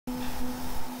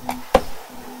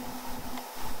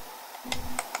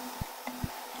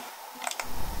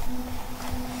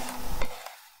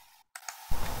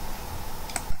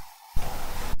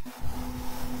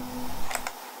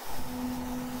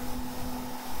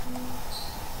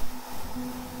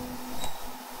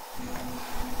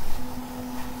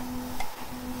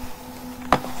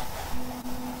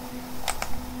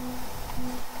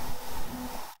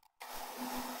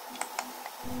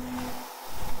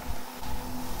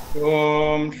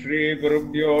Om Shri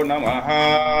Gurubhyo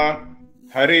Namaha.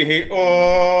 Harihi Om.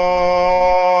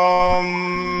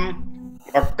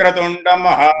 Vakratunda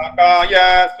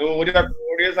Mahakaya Surya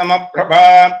Kodi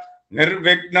Samaprabha.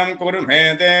 Nirvignam Kuru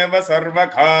Me Deva Sarva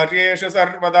Karyeshu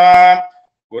Sarvada.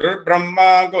 Gurur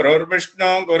Brahma, Gurur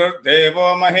Vishnu, Gurur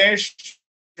Devo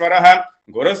Maheshwaraha.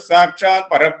 Guru Sakshat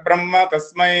Parabrahma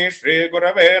Tasmai Shri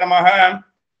Gurave Namaha.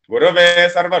 Gurave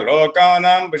Sarva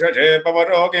Lokanam Vishaje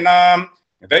Pavaroginam.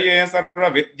 Hitaye Sarva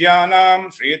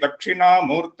Vidyanam Shri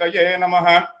Dakshinamurtaye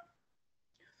Namaha.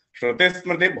 Shruti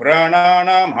Smriti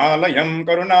Purananam Halayam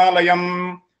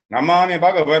Karunalayam. Namami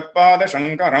Bhagavatpada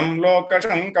Shankaram Loka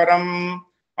Shankaram.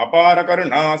 Apara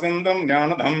Karuna Sindham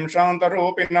Jnanadham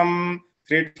Shantarupinam.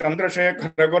 Sri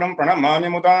Chandrasekhara Gurum Pranamami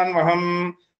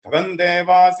Mudanvaham.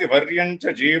 Tadandevasi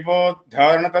Varyancha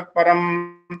Jeevodharana Tatparam.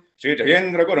 Sri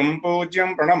Jayendra Gurum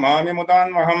Pujyam Pranamami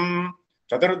Mudanvaham.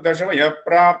 Chaturdashvaya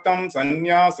Praptam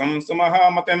Sanyasam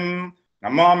Sumahamatiam.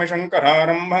 Namami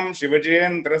Shankararambham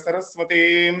Shivajendra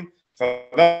Saraswatim.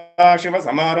 Sadashiva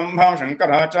Samarambham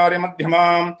Shankaracharya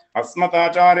Madhyamam.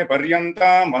 Asmatacharya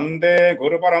Paryantam Vande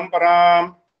Guru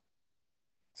Parampara.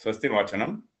 Swasti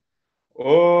Vachanam.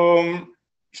 Om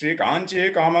Shri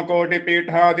Kanchi Kamakoti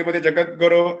Parayana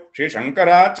Jagadguru Shri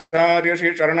Shankaracharya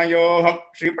Shri Sharanayoh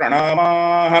Shri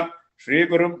Pranamah Shri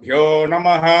Gurubhyo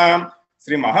Namaha.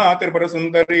 Shri Mahatripura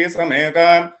Sundari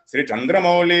Sameta Shri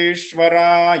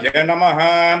Chandramaulishwaraya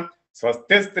Namaha.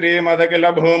 Swasti Stri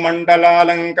Madakila Bhumandala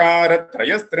Lankara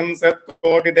Trayastrim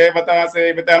Satkoti Devata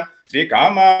Sevita Shri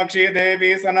Kamakshi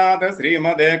Devi Sanata Shri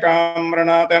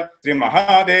Madhekamranata Shri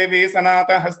Mahadevi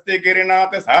Sanata Hasti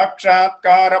Girinata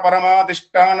Sakshatkara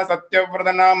Paramadishtana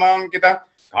Satyavradanamakita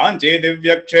Kanchi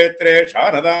Divya Kshetre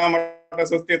Sharadam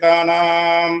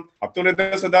Sustitanam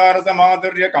Aptulita Sudarasa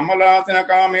Madhurya Kamalasana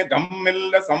Kame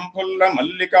Dhammilla Sampulla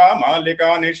Mallika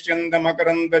Malika Nishyanda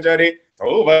Makarandajari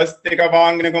Sauvastika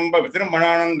Vangnigumba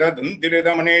Visirmananda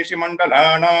Dundirida Maneshi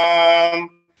Mandalanam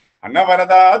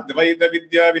Anavarada Dvaita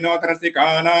Vidya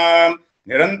Vinotharasikanam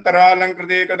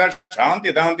Nirantaralankriti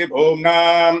Shanti Danti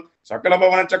Bhumnam Sakala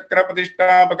Bhavana Chakra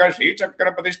Pratishtha Bhaka Shri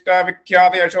Chakra Pratishtha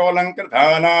Vikhyata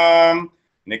Yasholankrithanam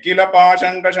Nikila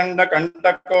Pashanda Shanda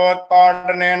Kantakot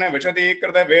Padanena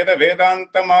Vishadikrita Veda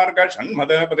Vedanta Marga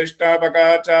Shanmada Pratishtha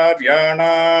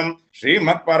Bhakacharyanam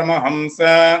Srimat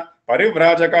Paramahamsa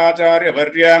Parivrajakaacharya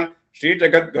Varya Shri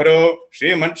Jagadguru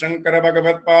Srimad Shankara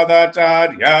Bhagavat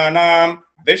Padacharyanam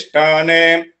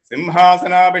Adhisthane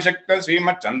Simhasana Abhishekta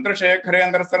Srimad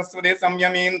Chandrasekharendra Saraswati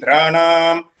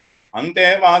Samyamindranam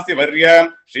Ante Vasi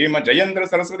Varya Srimad Jayendra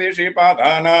Saraswati Shri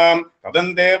Padanam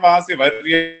Tadante Vasi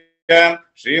Varya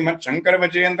Srimad Shankara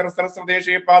Vijayendra Saraswati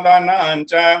Shri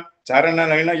Padanancha Charana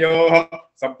Nainayoh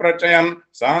Saprachayam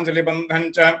Sanjali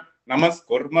Bandhancha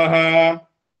Namaskurmaha.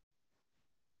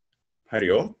 Hari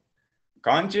Om.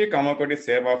 Kanchi Kamakoti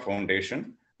Seva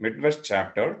Foundation Midwest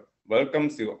Chapter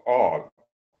welcomes you all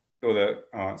to the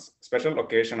special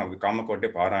occasion of the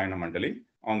Kamakoti Parayana Mandali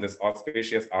on this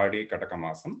auspicious Adi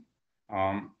Katakamasam.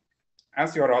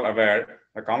 As you are all aware,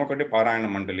 the Kamakoti Parayana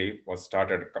Mandali was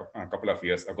started a couple of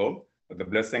years ago with the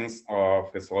blessings of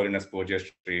His Holiness Pujya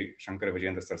Shri Shankara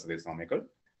Vijayendra Saraswati Swamigal.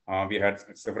 We had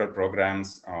several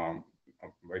programs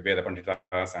by Veda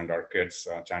Panditas and our kids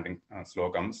chanting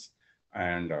slogans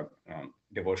and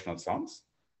devotional songs.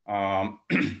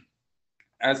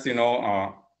 As you know,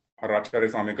 our Acharya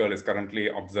Swamigal is currently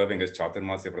observing his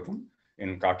Chaturmasya Vratam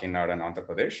in Kakinada and Andhra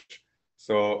Pradesh.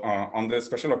 So on this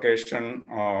special occasion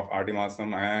of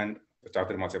Adimasam and the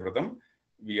Chaturmasya Vratam,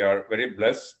 we are very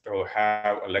blessed to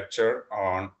have a lecture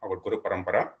on our Guru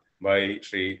Parampara by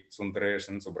Shri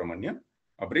Sundaresan Subramanian.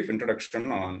 A brief introduction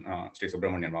on Shri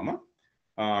Subramanian Mama.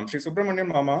 Shri Subramanian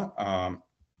Mama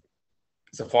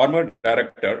is a former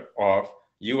director of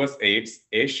USAID's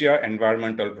Asia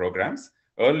Environmental Programs.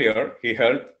 Earlier, he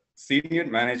held senior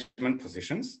management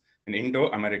positions in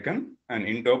Indo-American and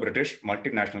Indo-British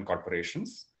multinational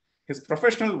corporations. His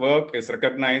professional work is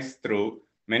recognized through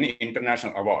many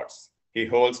international awards. He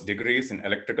holds degrees in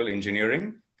electrical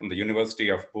engineering from the University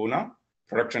of Pune,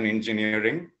 production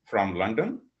engineering from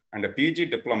London, and a PG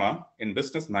diploma in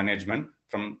business management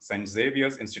from St.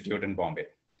 Xavier's Institute in Bombay.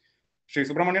 Shri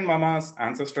Subramanian Mama's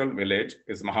ancestral village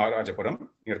is Maharajapuram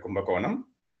near Kumbakonam.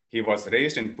 He was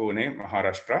raised in Pune,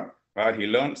 Maharashtra, where he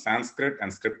learned Sanskrit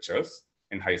and scriptures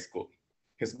in high school.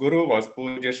 His guru was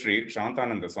Pujya Shri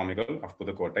Shantananda Swamigal of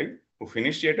Pudukkottai, who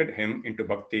initiated him into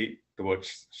bhakti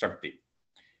towards Shakti.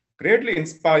 Greatly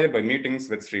inspired by meetings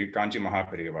with Sri Kanchi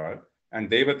Mahaperival and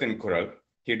Devatin Kural,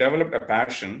 he developed a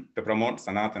passion to promote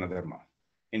Sanatana Dharma.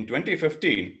 In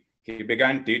 2015, he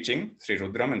began teaching Sri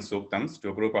Rudram and Suktams to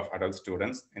a group of adult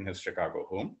students in his Chicago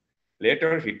home.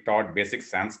 Later, he taught basic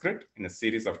Sanskrit in a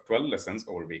series of 12 lessons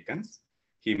over weekends.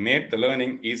 He made the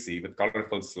learning easy with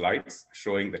colorful slides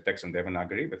showing the text in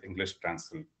Devanagari with English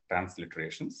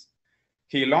transliterations.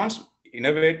 He launched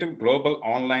innovative global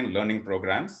online learning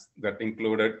programs that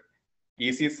included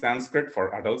Easy Sanskrit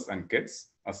for adults and kids,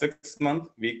 a 6-month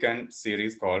weekend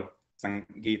series called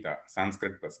Sangeeta,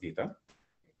 Sanskrit plus Gita,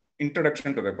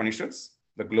 Introduction to the Upanishads,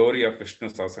 The Glory of Vishnu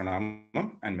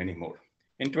Sahasranamam, and many more.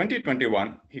 In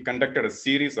 2021, he conducted a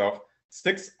series of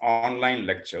 6 online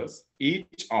lectures,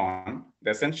 each on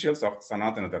the essentials of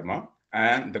Sanatana Dharma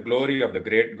and the glory of the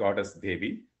great goddess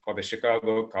Devi for the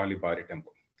Chicago Kali Bari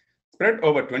Temple. Spread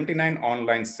over 29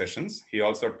 online sessions, he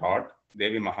also taught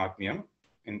Devi Mahatmyam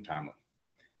in Tamil.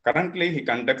 Currently, he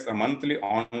conducts a monthly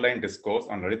online discourse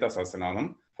on Lalita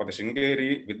Sahasranamam for the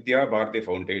Sringeri Vidya Bharati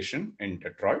Foundation in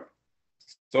Detroit.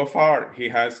 So far, he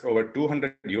has over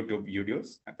 200 YouTube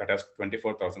videos that has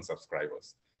 24,000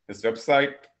 subscribers. His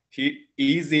website,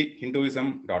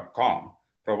 easyhinduism.com,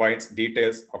 provides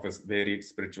details of his varied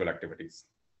spiritual activities.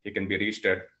 He can be reached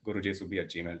at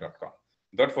gurujiSuby@gmail.com.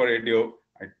 Without further ado,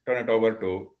 I turn it over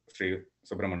to Shri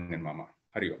Subramanian Mama.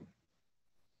 Hari Om.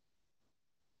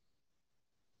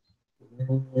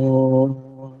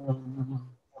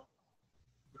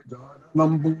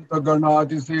 Janam bhuta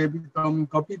ganati sevitam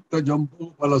kapita jampu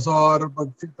palasar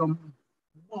bhaksitam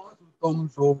masutam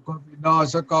shoka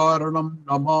vinasha karanam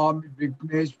namami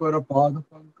Vigneshwara pada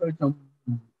pankajam.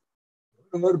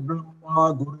 Gurur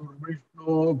Brahma, Gurur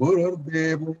Vishnu, Gurur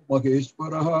Devo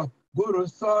Maheshwara, Guru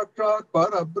Sakshat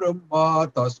Parabrahma,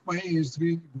 Tasmai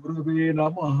Shri Gurave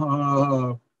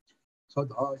Namaha.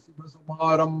 Sadashiva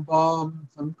Samarambam,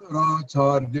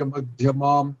 Sankaracharya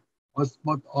Madhyamam,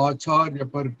 Asmat Acharya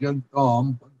Paryantam,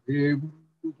 Vande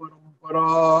Guru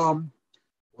Paramparam,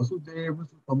 Vasudeva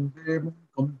Sutam Devam,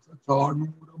 Kamsa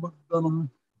Chanuramaddanam,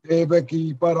 Devaki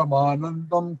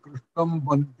Paramanandam, Krishnam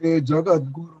Vande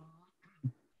Jagadgurum.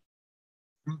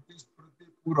 Shruti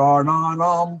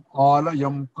Purananam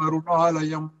Alayam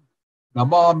Karunalayam,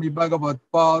 Namami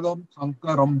Bhagavatpadam,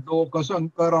 Sankaram Doka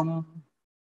Sankaram.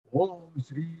 Om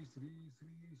Shri Shri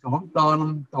Shri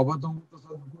Shantanam Tavadauta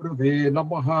Sadgurave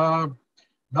Namaha.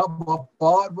 Namah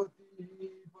Parvati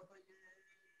Pataye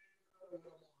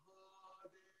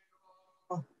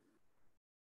Mahadeva.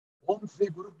 Om Shri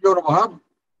Guru Pyo Namaha.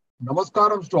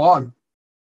 Namaskaram to all.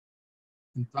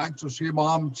 And thanks to Shri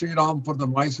Ram for the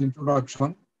nice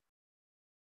introduction.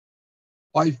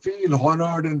 I feel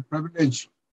honored and privileged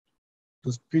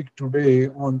to speak today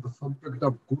on the subject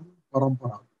of Guru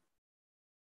Parampara.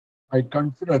 I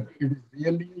consider it is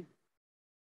really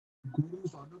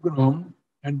Guru's anugraham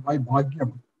and my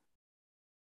bhagyam.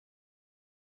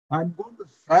 I'm going to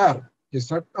share a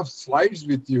set of slides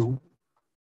with you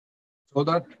so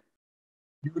that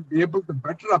you will be able to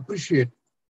better appreciate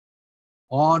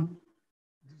on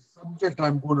the subject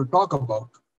I'm going to talk about.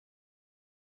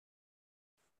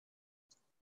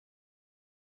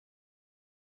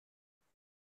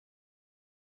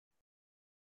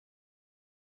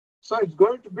 So it's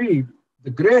going to be the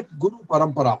great Guru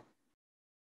Parampara.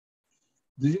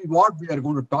 This is what we are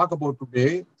going to talk about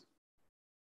today.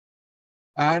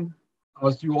 And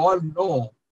as you all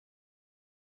know,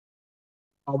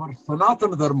 our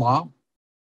Sanatana Dharma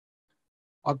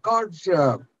accords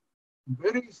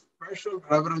very special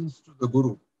reverence to the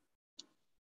Guru.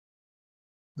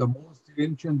 The most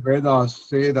ancient Vedas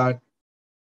say that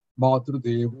Matru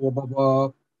Devo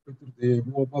Bhava, Pitru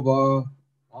Devo Bhava,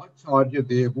 Acharya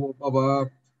Devo Bhava,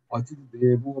 Acharya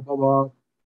Devo Bhava.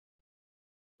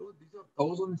 So these are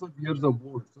thousands of years of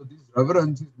old. So this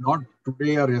reverence is not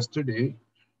today or yesterday.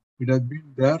 It has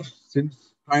been there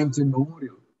since times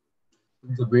immemorial,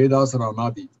 since the Vedas are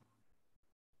Anadi.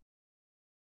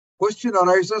 Question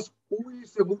arises, who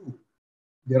is a Guru?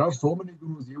 There are so many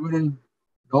Gurus. Even in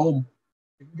now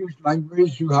English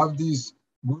language, you have these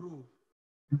Guru.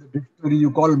 In the dictionary,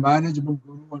 you call management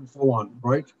Guru and so on,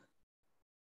 right?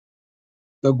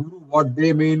 The Guru, what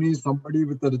they mean is somebody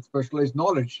with a specialized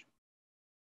knowledge.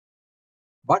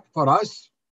 But for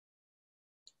us,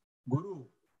 Guru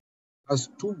has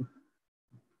 2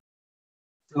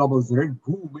 syllables, right?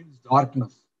 Gu means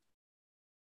darkness.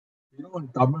 You know, in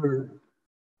Tamil,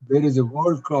 there is a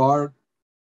word called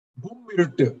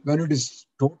Gummiruttu. When it is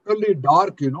totally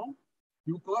dark, you know,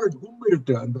 you call it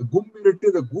Gummiruttu. And the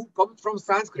Gummiruttu, the Gu comes from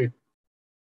Sanskrit.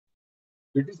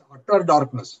 It is utter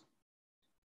darkness.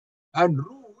 And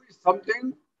Ru is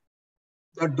something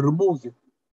that removes it.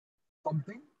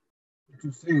 Something which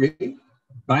you say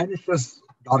banishes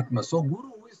darkness. So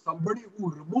Guru is somebody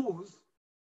who removes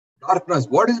darkness.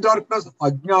 What is darkness?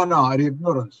 Ajnana or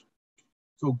ignorance.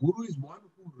 So Guru is one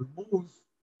who removes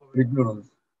our ignorance.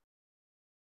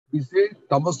 We say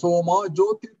Tamasoma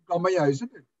Jyotirgamaya,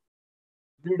 isn't it?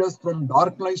 Lead us from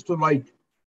darkness to light,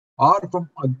 or from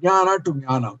Ajnana to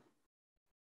Jnana.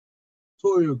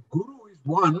 So a guru is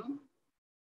one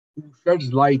who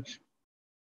sheds light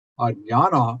or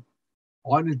Jnana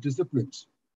on his disciplines.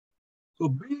 So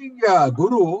being a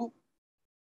guru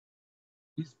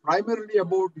is primarily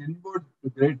about inward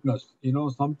greatness,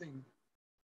 something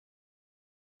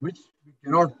which we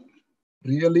cannot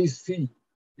really see.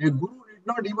 A guru did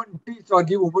not even teach or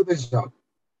give Upadesha.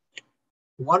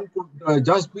 One could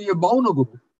just be a Mauna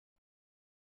Guru,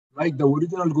 like the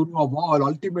original Guru of all,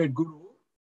 ultimate Guru,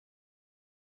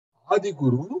 Adi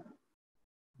Guru,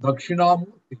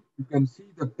 Dakshinamurti. You can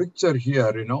see the picture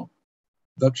here,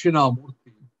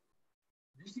 Dakshinamurti.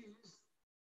 This is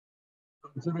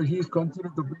he is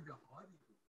considered to be the Adi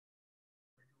Guru.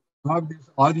 You have this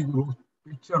Adi Guru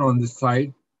picture on this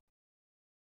side.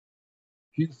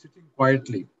 He is sitting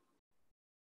quietly,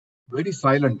 very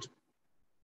silent.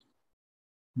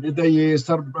 Nidaye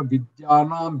sarva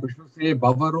vidyanam vishwase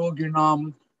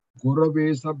bhavaroginam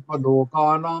gurave sarva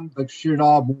lokanam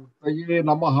dakshinamurtaye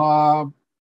namaha.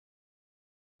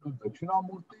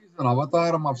 Dakshinamurti is an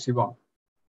avataram of Shiva,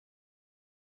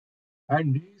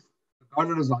 and he is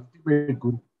regarded as ultimate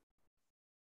guru.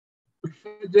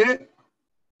 Vishaje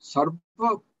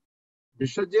sarva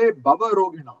vishaje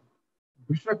bhavaroginam.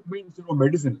 Vishak means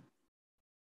medicine.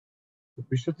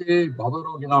 Vishaje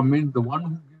bhavaroginam means the one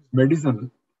who gives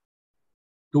medicine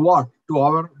to what? To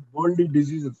our worldly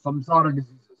diseases, samsara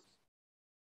diseases.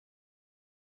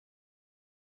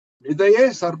 Nidaye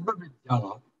sarva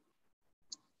vidyana,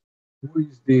 who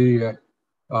is the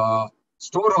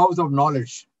storehouse of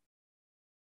knowledge.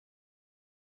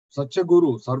 Such a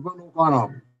guru, sarva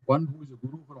lokanam, one who is a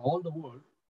guru for all the world.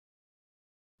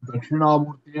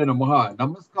 Dakshinamurtiye namaha.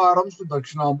 Namaskarams to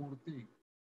Dakshinamurti.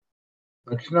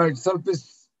 Dakshina itself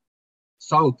is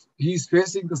south. He is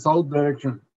facing the south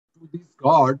direction. To this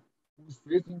God who is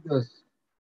facing the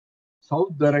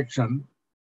south direction,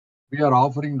 we are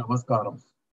offering namaskarams.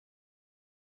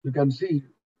 You can see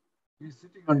he is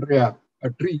sitting under a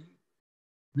tree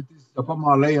with his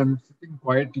japamalai and sitting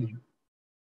quietly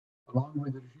along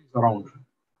with the rishis around.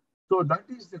 So that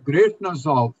is the greatness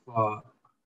of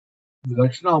the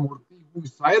Dakshinamurti, who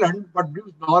is silent but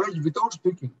gives knowledge without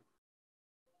speaking.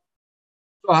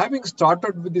 So having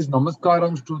started with these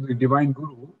namaskarams to the Divine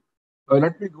Guru,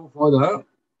 let me go further.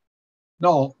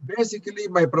 Now, basically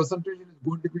my presentation is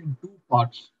going to be in two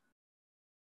parts.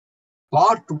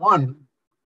 Part one,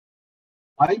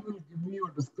 I will give you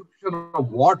a description of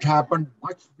what happened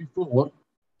much before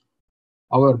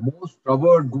our most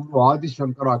revered Guru Adi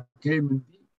Shankara came in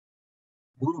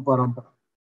the Guru Parampara.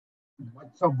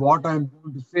 Much of what I am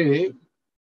going to say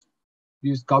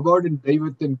is covered in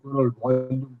Daivatyan Kural,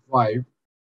 Volume 5,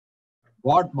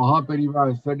 what Mahapariva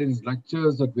has said in his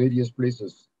lectures at various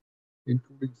places,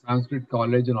 including Sanskrit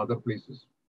College and other places.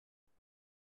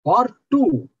 Part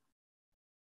 2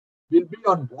 will be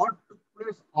on what took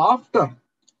place after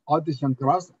Adi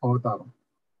Shankara's avataram.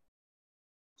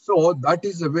 So that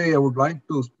is the way I would like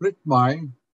to split my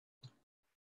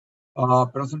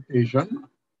presentation.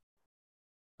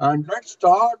 And let's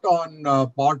start on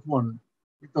part 1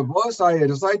 with the verse I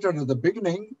recited at the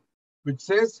beginning, which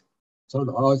says,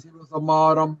 Sadasiva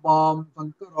Samarambam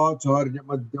Sankaracharya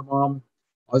Madhyamam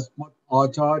Asmat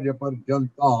Acharya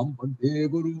Paryantam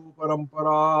Vande Guru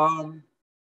Paramparam.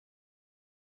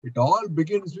 It all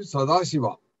begins with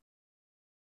Sadasiva.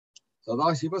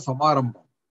 Sadasiva Samarambam.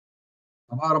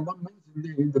 Samarambam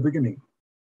means in the beginning.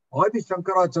 Adi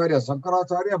Shankaracharya,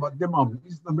 Shankaracharya Madhyamam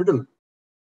is the middle.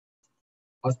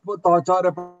 Asmat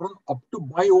Acharya up to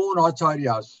my own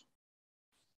Acharyas.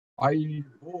 I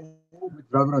go with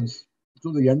reverence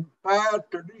to the entire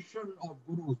tradition of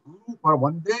Gurus. Guru for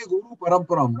Vande Guru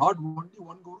Paramparam, not only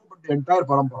one Guru, but the entire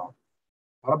Parampara.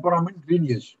 Parampara means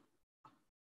lineage.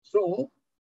 So,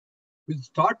 with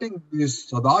starting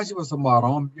this Sadasiva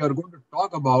Samaram, we are going to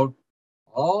talk about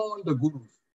all the Gurus.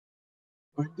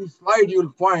 So in this slide, you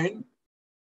will find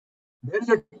there is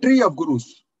a tree of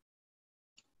Gurus.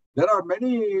 There are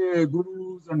many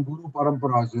Gurus and Guru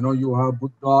Paramparas. You have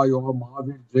Buddha, you have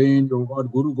Mahavir Jain, you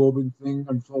have Guru Gobind Singh,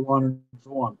 and so on and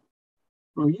so on.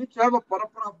 So each have a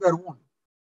Parampara of their own.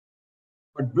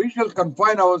 But we shall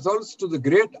confine ourselves to the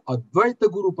great Advaita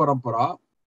Guru Parampara,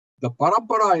 the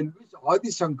Parampara in which Adi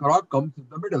Shankara comes in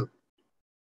the middle.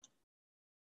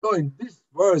 So in this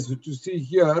verse, which you see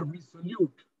here, we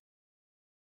salute.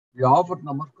 We offer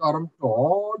namaskaram to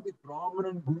all the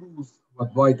prominent Gurus of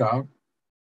Advaita,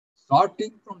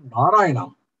 starting from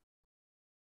Narayana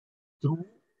through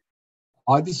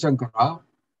Adi Shankara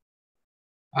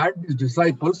and his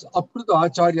disciples up to the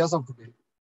Acharyas of today.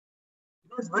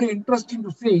 It's very interesting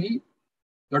to see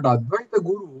that Advaita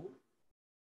Guru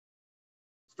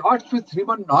starts with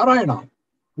Sriman Narayana,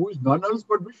 who is none else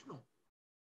but Vishnu.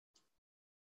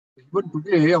 Even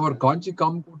today, our Kanchi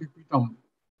Kamakoti Pitam,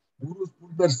 Gurus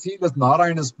put their seal as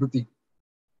Narayana Smriti.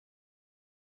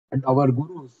 And our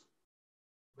Gurus,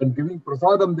 when giving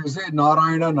prasadam, they say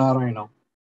Narayana, Narayana.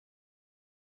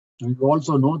 And you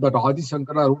also know that Adi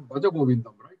Shankara wrote Bhaja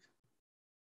Govindam, right?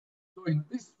 So in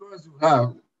this verse you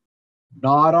have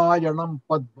Narayanam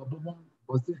Pad Babamam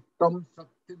Vasishtam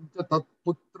Shaktim Cha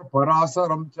Tatputra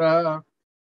Parasaram Cha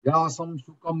Vyasam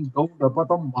Sukam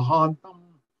Gaudapatam Mahantam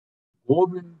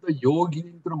Govinda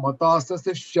Yogindra Matasa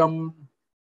Sishyam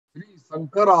Sri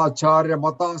Sankaracharya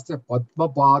Matasa Padma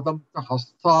Padam Cha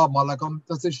Hasta Malakam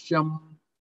Cha Sishyam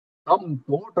Tam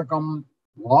Totakam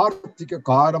Vartika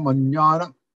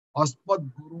Karamanyana Aspad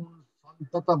Gurun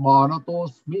Santata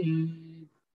Manatosmi.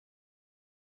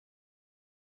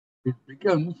 It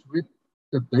begins with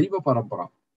the Daiva Parampara.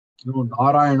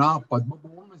 Narayana, Padma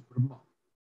Bhum is Brahma,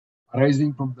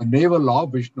 arising from the navel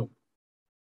of Vishnu.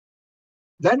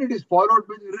 Then it is followed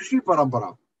by the Rishi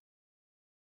Parampara,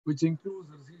 which includes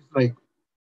rishis like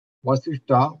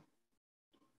Vasishta,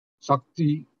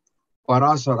 Shakti,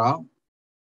 Parasara,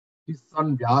 his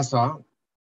son Vyasa,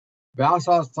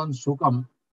 Vyasa's son Sukam,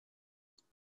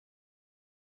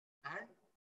 and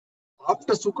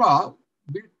after Sukha,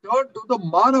 we turn to the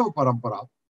Manava Parampara,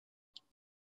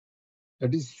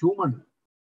 that is human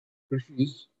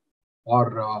rishis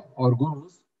or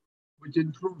gurus, which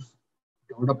includes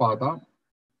Gaudapada,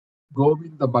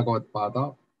 Govinda Bhagavat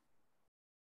Pada,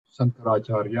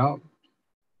 Shankaracharya,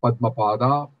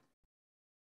 Padmapada,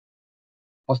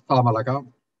 Hastamalaka,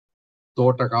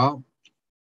 Totaka,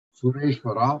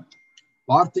 Sureshwara,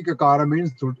 Vartikakara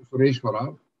means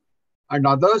Sureshwara, and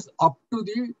others up to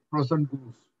the present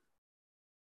gurus.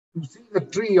 You see the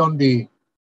tree on the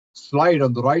slide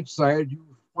on the right side, you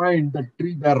find the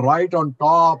tree there right on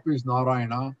top is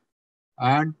Narayana,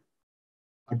 and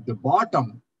at the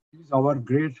bottom is our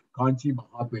great Kanchi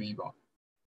Mahapariva.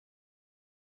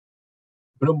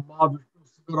 Brahma, Vishnu,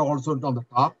 Shiva are also on the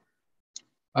top,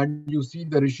 and you see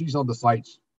the rishis on the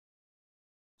sides.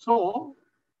 So,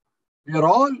 we are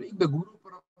all in the Guru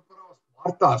Parampara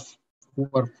of Smartas, who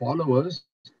are followers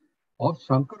of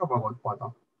Shankara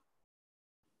Bhagavad.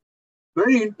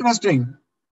 Very interesting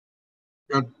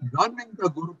that none in the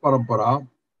Guru Parampara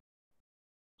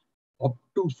up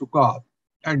to Sukha,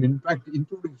 and in fact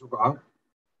including Sukha,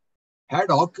 had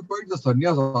occupied the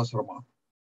sannyasa ashrama.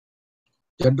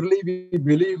 Generally, we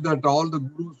believe that all the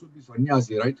gurus should be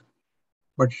sannyasi, right?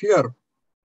 But here,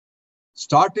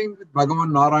 starting with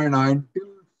Bhagavan Narayana until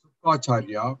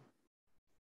Sukacharya,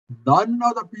 none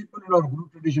of the people in our Guru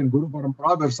tradition, Guru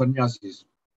Parampara, were sannyasis.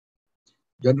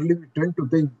 Generally, we tend to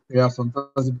think they are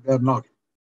sannyasis, but they are not.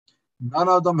 None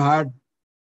of them had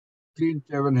clean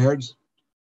shaven heads.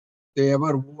 They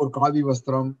ever wore Kadi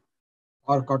Vastram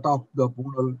or cut off the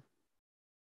poodle.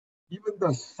 Even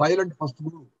the silent first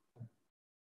Guru,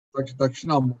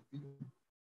 Dakshinamurti,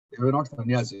 they were not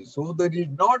sannyasis. So they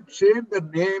did not change their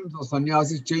names, or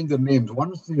sannyasis change their names.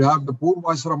 Once you have the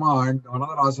Purvashrama and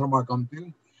another ashrama comes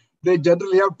in, they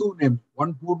generally have two names,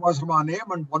 one Purvashrama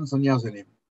name and one sannyasa name.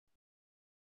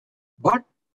 But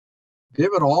they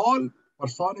were all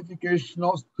personification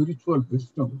of spiritual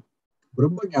wisdom,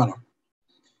 Brahmajnana.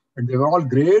 And they were all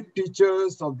great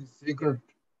teachers of the sacred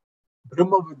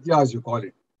Brahma Vidya, as you call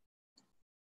it.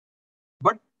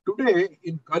 But today,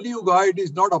 in Kali Yuga, it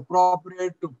is not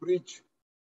appropriate to preach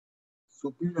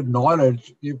superior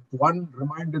knowledge if one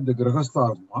remained in the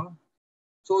Grihastha Ashrama.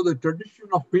 So the tradition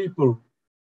of people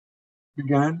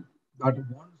began that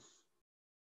once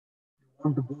you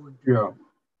want to go into a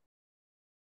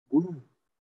Guru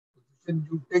position,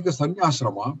 you take a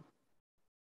sannyasrama.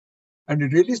 And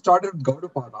it really started with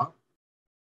Gaudapada,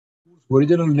 whose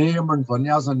original name and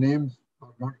sannyasa names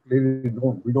are not clearly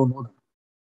known. We don't know them.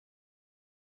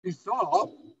 We saw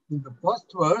in the first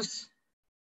verse,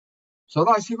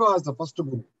 Sadashiva as the first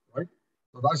Guru, right?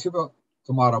 Sadashiva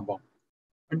Samarambha.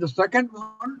 And the second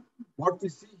one, what we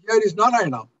see here is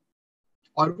Narayana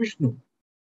or Vishnu.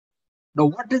 Now,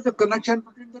 what is the connection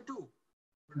between the two?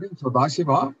 Between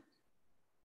Sadashiva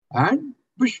and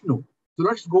Vishnu. So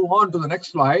let's go on to the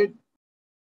next slide.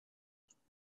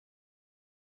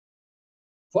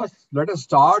 First, let us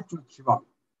start with Shiva.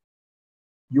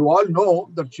 You all know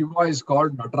that Shiva is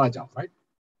called Nataraja, right?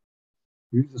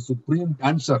 He is the supreme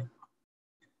dancer.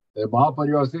 The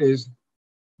Mahapariva says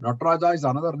Nataraja is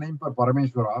another name for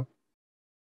Parameshwara.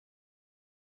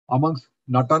 Amongst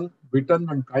Natan,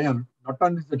 Vitan and Kayan,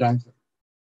 Natan is the dancer.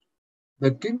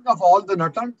 The king of all the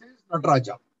Natans is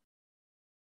Nataraja.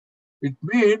 It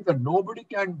means that nobody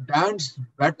can dance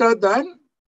better than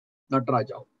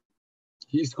Nataraja.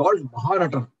 He is called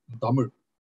Mahanatan in Tamil.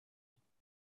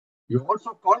 He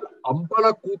also called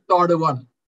Ambala Koottaduvan.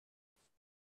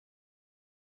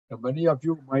 Many of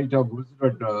you might have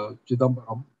visited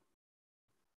Chidambaram.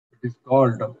 It is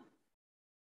called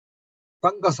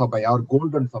Tanga Sabai or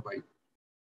Golden Sabai.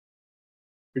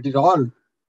 It is all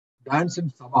dance in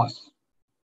sabas.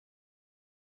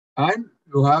 And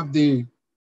you have the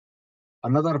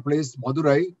another place,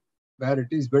 Madurai, where it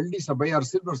is Veldi Sabai or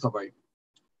Silver Sabai.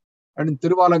 And in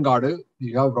Tiruvalangadu,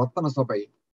 you have Ratana Sabai,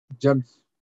 gems.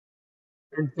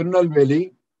 In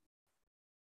Tirunelveli,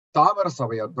 Tamara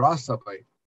Sabai or Brass Sabai.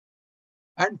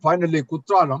 And finally,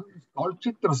 Kutralam is called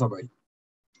Chitra Sabai.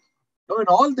 Now, in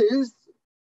all this,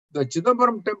 the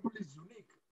Chidambaram temple is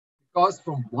unique because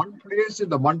from one place in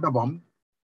the Mandapam,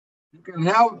 you can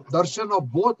have darshan of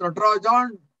both Nataraja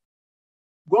and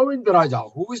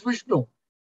Govindaraja, who is Vishnu.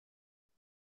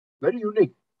 Very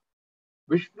unique.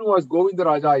 Vishnu as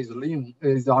Govindaraja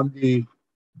is on the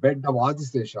bed of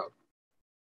Adisesha.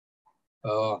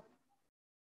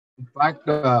 In fact,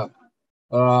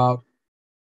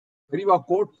 Periva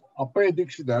quotes Appaya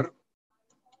Dikshidhar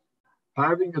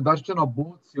having a darshan of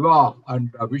both Shiva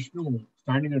and Vishnu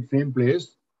standing at the same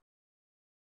place.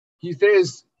 He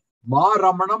says, Ma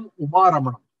Ramanam, Uma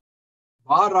Ramanam.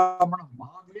 Ma Ramanam, Ma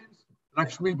means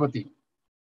Lakshmipati.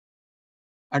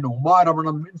 And Uma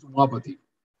Ramanam means Umapati.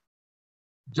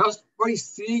 Just by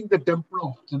seeing the temple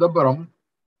of Chidambaram,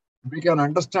 we can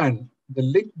understand the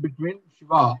link between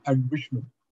Shiva and Vishnu.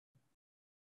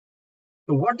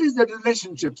 So what is the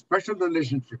relationship, special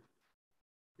relationship?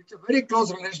 It's a very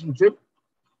close relationship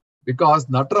because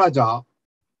Nataraja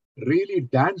really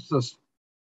dances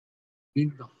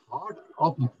in the heart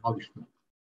of Mahavishnu.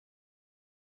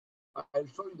 I'll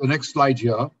show you the next slide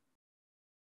here.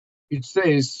 It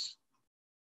says,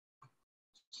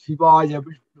 Shivaya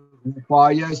Vishnu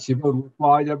Rupaya Shiva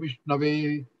Rupaya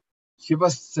Vishnave Shiva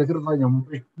Hridayam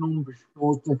Vishnu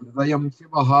Vishnu Hridayam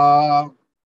Shivaha.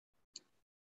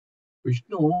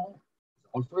 Vishnu is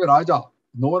also a Raja,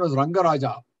 known as Ranga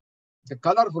Raja, the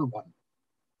colorful one.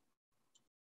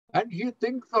 And he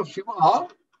thinks of Shiva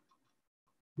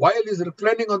while he is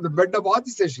reclining on the bed of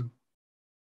Adiseshan.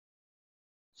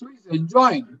 So he is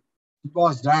enjoying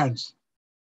Shiva's dance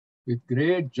with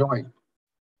great joy.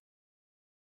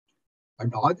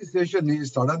 And Adiseshan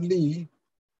is suddenly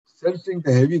sensing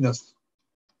the heaviness.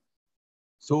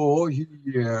 So he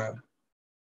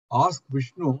asked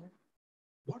Vishnu,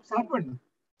 what's happened?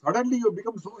 Suddenly you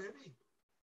become so heavy.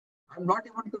 I'm not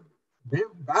even to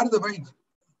bear the weight.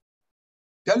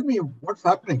 Tell me what's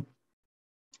happening.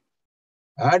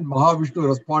 And Mahavishnu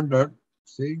responded,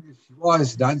 saying, Shiva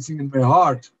is dancing in my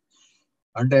heart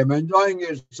and I'm enjoying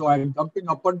it, so I'm jumping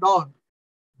up and down.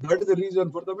 That is the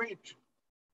reason for the weight.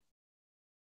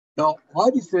 Now,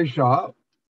 Adisesha,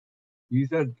 he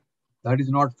said, that is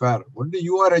not fair. Only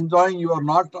you are enjoying, you are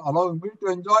not allowing me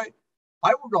to enjoy.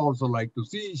 I would also like to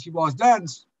see Shiva's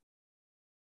dance.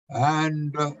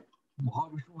 And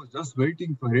Mahavishnu was just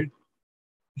waiting for it.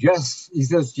 Yes, he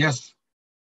says, yes,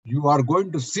 you are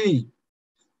going to see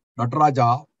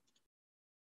Nataraja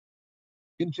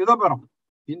in Chidambaram,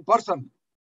 in person.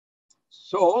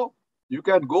 So you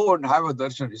can go and have a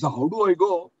darshan. He said, how do I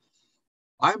go?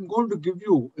 I am going to give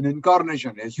you an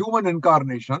incarnation, a human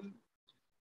incarnation,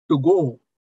 to go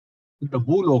in the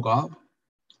Bhuloka.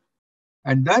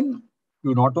 And then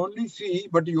you not only see,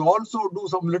 but you also do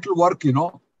some little work,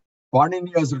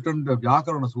 Panini has written the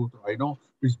Vyakarana Sutra,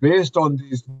 it's based on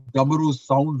these Damaru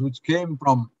sounds which came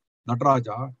from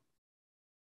Nataraja.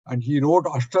 And he wrote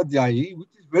Ashtadhyayi, which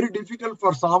is very difficult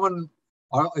for Saman,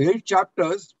 8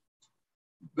 chapters,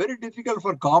 very difficult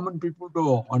for common people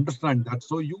to understand that.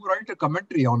 So you write a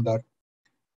commentary on that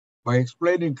by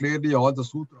explaining clearly all the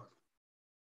sutras.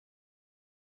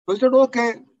 So I said,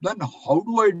 okay, then how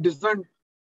do I descend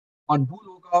on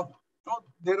Bhuloka? So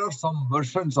there are some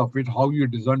versions of it, how you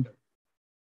descend it.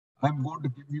 I'm going to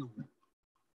give you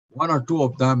 1 or 2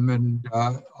 of them. And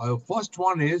first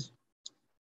one is,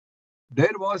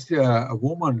 there was a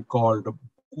woman called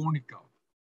Konika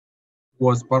who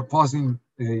was performing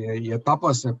a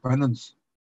tapas, a penance.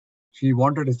 She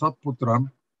wanted a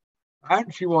Satputra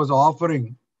and she was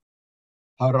offering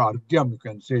her argyam, you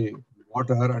can say,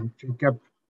 water, and she kept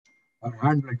her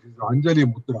hand like this, Anjali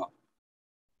Mudra.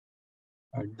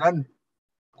 And then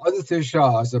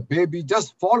Adisesha, as a baby,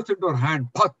 just falls into her hand,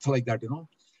 pat, like that,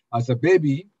 as a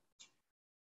baby.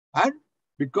 And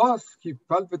because he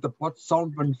fell with the pat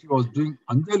sound when she was doing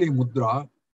Anjali Mudra,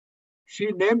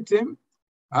 she named him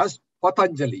as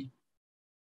Patanjali.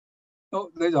 Now,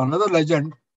 there's another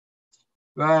legend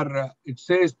where it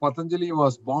says Patanjali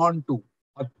was born to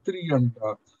Atri and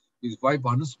his wife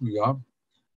Anusmiya,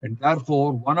 and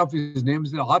therefore one of his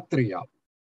names is Atreya.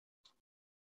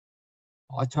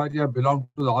 Acharya belonged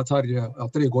to the Acharya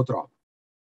Atreya Gotra.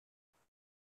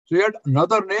 So he had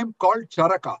another name called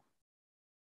Charaka.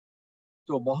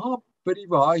 So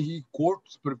Mahapariva, he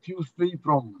quotes profusely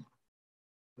from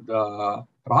the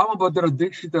Ramabhadra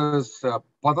Dikshita's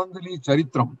Patanjali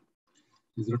Charitram.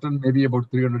 It's written maybe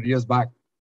about 300 years back.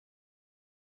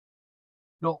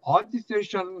 Now,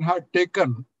 Adiseshan had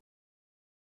taken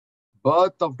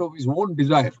birth out of his own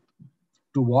desire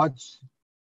to watch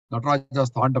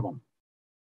Nataraja's Tandavam.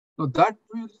 So that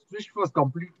wish was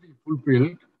completely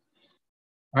fulfilled.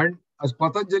 And as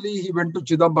Patanjali, he went to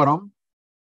Chidambaram,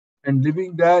 and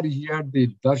living there, he had the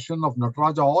darshan of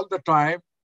Nataraja all the time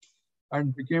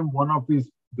and became one of his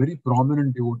very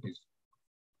prominent devotees.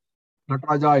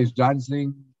 Nataraja is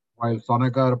dancing while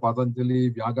Sanakar,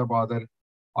 Patanjali, Vyagapadar,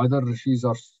 other rishis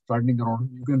are standing around.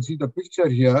 You can see the picture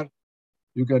here.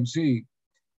 You can see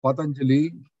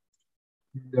Patanjali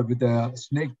with a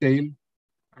snake tail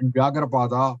and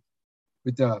Vyagrapada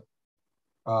with a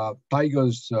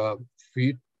tiger's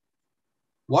feet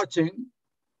watching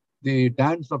the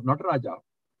dance of Nataraja.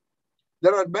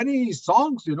 There are many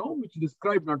songs, which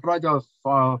describe Nataraja's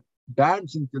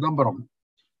dance in Chidambaram.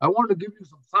 I want to give you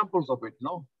some samples of it,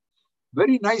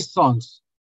 Very nice songs.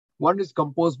 One is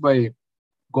composed by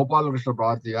Gopalakrishna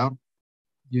Bharatiya.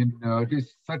 It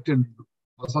is set in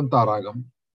Vasanta Ragam.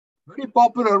 Very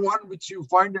popular one, which you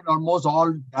find in almost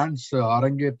all dance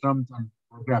arangetrams and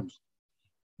programs.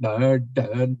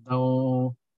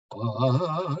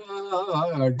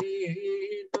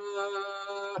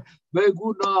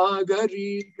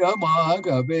 Begunagari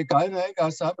Kamaga Bekanaga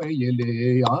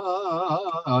Sapayele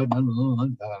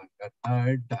Ananda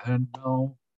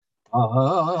Katano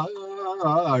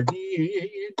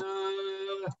Adina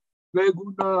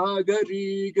Begunagari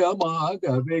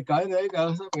Kamaga Bekanaga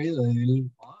Sapayele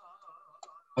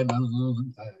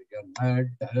Ananda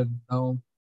Katano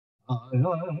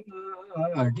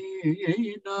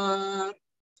Adina.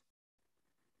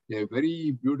 A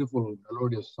very beautiful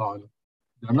melodious song.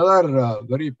 Another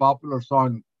very popular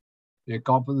song, a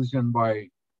composition by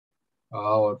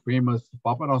our famous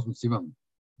Papanasam Sivan,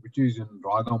 which is in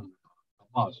Ragam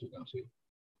Namas, you can say.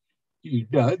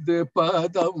 Idad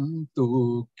padam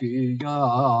tu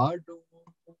kiyadu.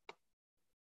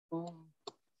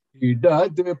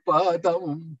 Idad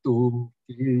padam tu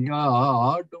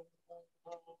kiyadu.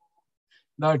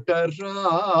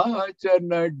 Nataraja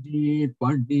nadi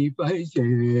pandi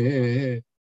paise.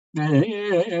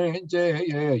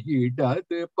 Jaya idad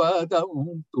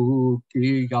padam tu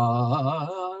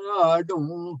kiyadu.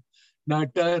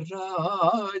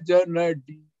 Nataraja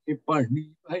nadi pandi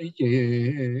paise.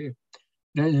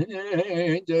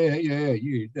 Jaya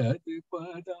idad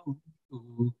padam tu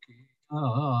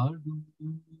kiyadu.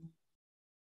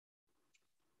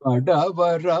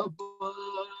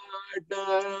 Padavarapata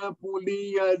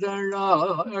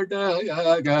puliyadalada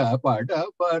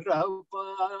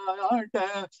padavarapata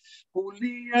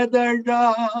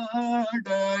puliyadalada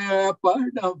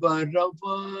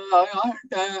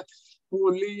padavarapata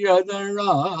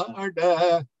puliyadalada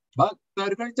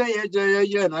Bhaktargal Jaya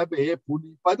Jaya Nave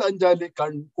Puli Patanjali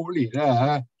Kan Kulira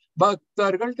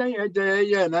Bhaktargal Jaya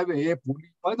Jaya Nave Puli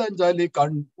Patanjali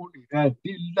Kan Kulira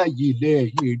Tilla Yile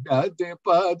Hidade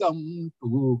Padam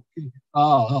Tuki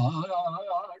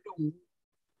Adum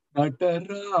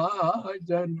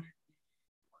Natarajan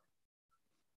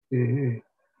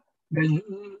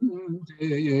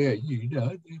Jaya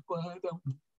Hidade Padam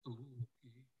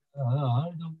Tuki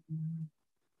Adum.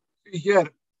 Here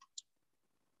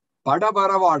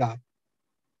Padavaravada.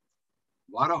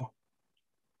 Vara.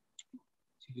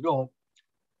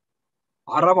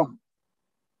 Aravam.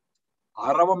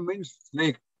 Aravam means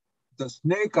snake. The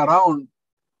snake around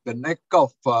the neck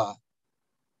of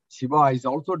Shiva is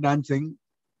also dancing.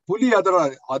 Puli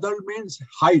Adara. Adar means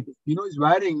hide. He's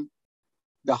wearing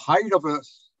the hide of a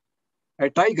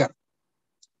tiger.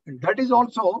 And that is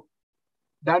also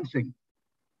dancing.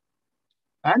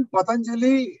 And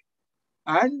Patanjali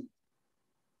and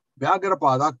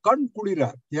Vyagrapada, Kan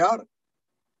Kulira, they are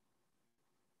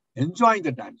enjoying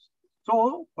the dance.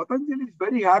 So Patanjali is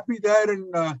very happy there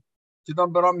in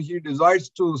Chidambaram. He decides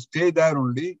to stay there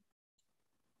only.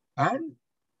 And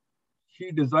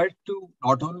he decides to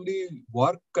not only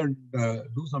work and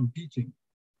do some teaching.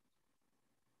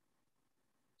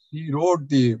 He wrote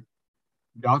the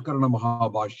Vyakarana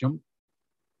Mahabhashyam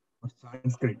for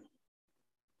Sanskrit.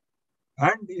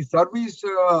 And his service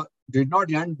did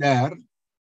not end there.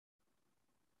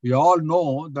 We all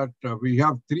know that we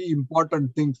have three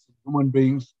important things, human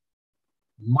beings.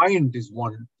 Mind is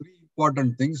one. Three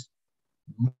important things.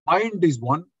 Mind is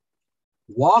one.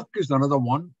 Walk is another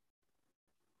one.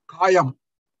 Kayam,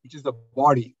 which is the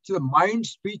body. So the mind,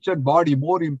 speech, and body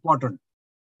more important.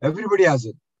 Everybody has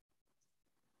it.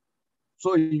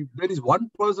 So if there is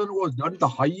one person who has done the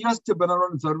highest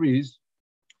benevolent service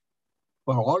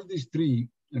for all these three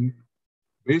and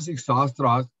basic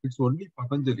shastras, it's only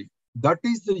Patanjali. That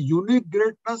is the unique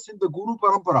greatness in the Guru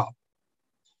Parampara.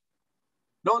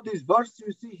 Now, this verse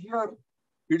you see here,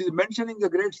 it is mentioning the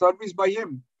great service by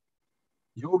him.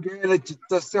 Yogena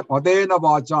chittasya padena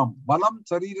vacham balam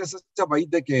sarirasasya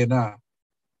vaidakena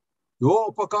yo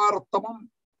upakarattamam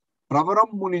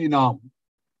pravaram muninam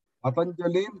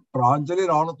Patanjalim pranjali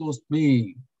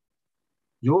ranatosmi.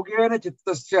 Yogena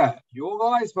chittasya.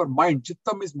 Yoga is for mind.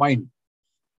 Chittam is mind.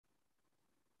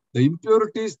 The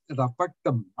impurities that affect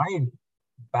the mind,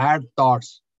 bad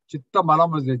thoughts. Chitta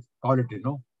malam as they call it,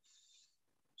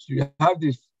 So you have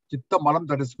this chitta malam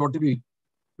that is got to be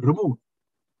removed.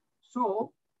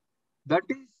 So that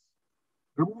is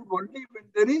removed only when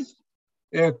there is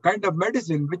a kind of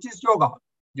medicine, which is yoga.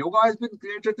 Yoga has been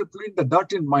created to clean the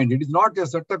dirt in mind. It is not a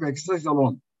set of exercise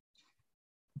alone.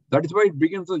 That is why it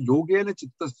begins with Yogena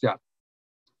Chittasya.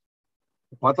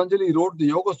 Patanjali wrote the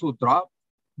Yoga Sutra,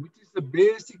 which is the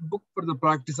basic book for the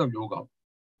practice of yoga.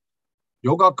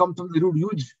 Yoga comes from the root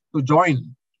yuj, to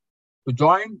join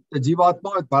the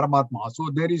Jivatma with Paramatma. So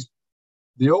there is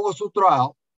the Yoga Sutra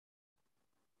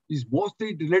is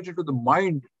mostly related to the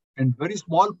mind and very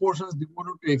small portions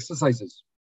devoted to exercises.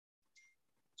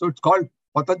 So it's called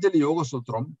Patanjali Yoga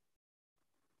Sutram.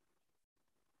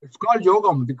 It's called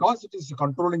Yogam because it is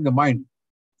controlling the mind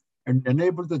and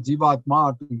enables the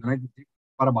Jivatma to unite with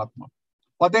Paramatma.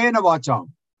 Padena Vacham.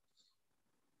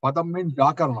 Padam means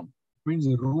Vyakaranam, means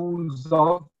rules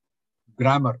of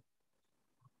grammar.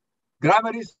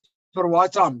 Grammar is for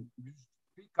Vacham,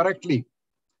 speak correctly.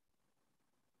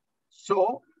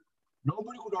 So,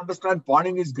 nobody could understand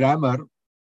Panini's grammar.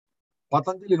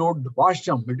 Patanjali wrote the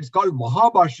Bhashyam. It is called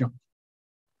Mahabhashyam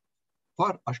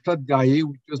for Ashtadhyayi,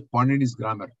 which was Panini's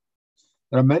grammar.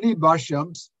 There are many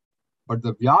Bhashyams, but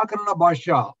the Vyakarana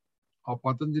Bhashya of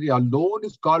Patanjali alone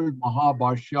is called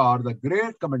Mahabhashya, or the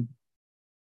great commentary.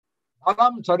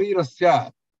 Malam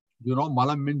sarirasya,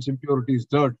 malam means impurities,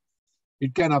 dirt.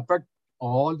 It can affect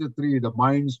all the three, the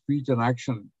mind, speech, and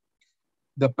action.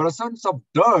 The presence of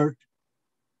dirt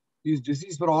is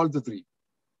disease for all the three.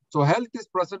 So health is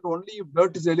present only if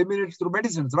dirt is eliminated through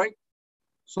medicines, right?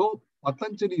 So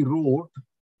Patanjali wrote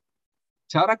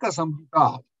Charaka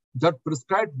Samhita that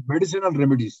prescribed medicinal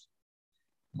remedies.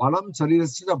 Malam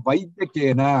sarirasya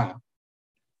vaidyakena.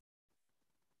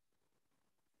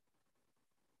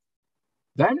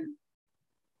 Then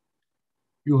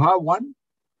you have one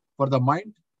for the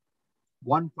mind,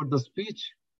 one for the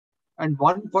speech, and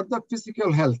one for the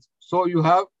physical health. So you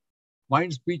have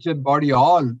mind, speech, and body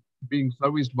all being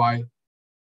serviced by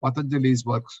Patanjali's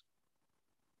works.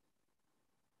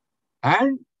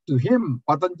 And to him,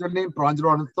 Patanjali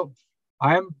Pranjali Ranatosmi,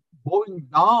 I am bowing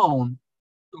down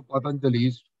to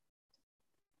Patanjali's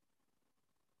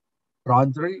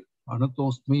Pranjali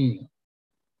Ranatosmi.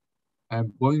 I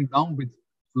am going down with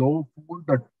flow full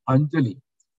that Anjali.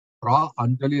 Ra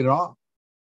Anjali Ra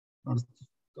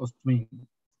Ranatosmi.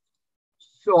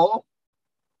 So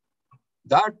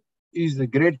that is a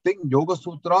great thing. Yoga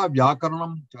Sutra,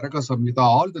 Vyakaranam, Charaka Samhita,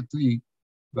 all the three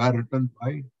were written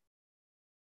by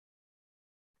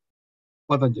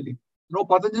Patanjali.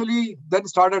 Patanjali then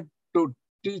started to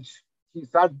teach. He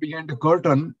sat behind the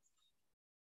curtain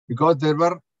because there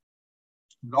were a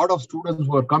lot of students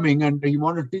who were coming and he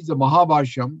wanted to teach the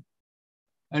Mahabhashyam.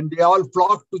 And they all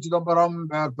flocked to Chidambaram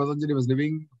where Patanjali was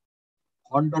living.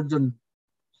 Hundreds of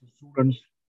students,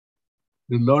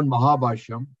 they learned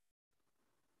Mahabhashyam.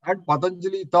 And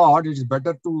Patanjali thought it is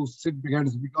better to sit behind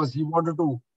us because he wanted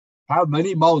to have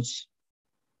many mouths.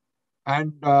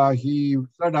 And he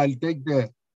said, I'll take the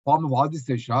form of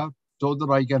Adisesha so that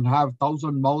I can have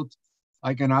 1,000 mouths.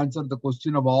 I can answer the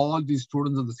question of all these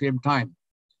students at the same time.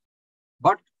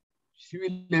 But she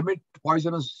will emit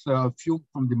poisonous fume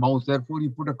from the mouth. Therefore, he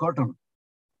put a curtain.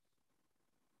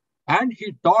 And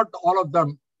he taught all of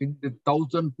them in the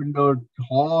 1,000-pindared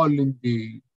hall in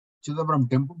the Chidambaram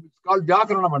temple. It's called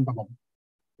Vyakarana Mandapam.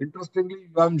 Interestingly,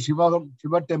 you have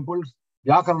Shiva temples,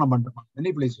 Vyakarana Mandapam,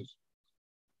 many places.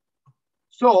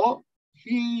 So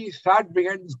he sat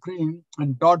behind the screen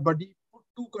and taught, but he put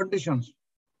two conditions.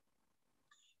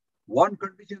 One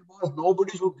condition was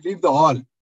nobody should leave the hall.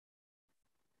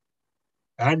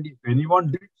 And if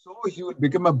anyone did so, he would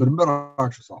become a Brahma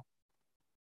Rakshasa.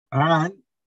 And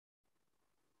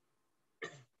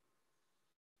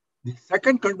The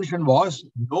second condition was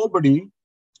nobody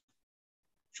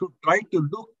should try to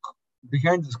look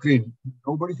behind the screen.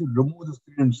 Nobody should remove the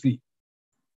screen and see.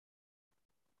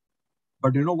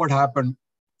 But you know what happened?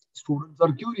 Students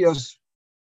are curious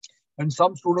and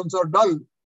some students are dull.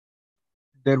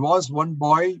 There was one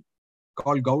boy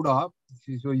called Gowda.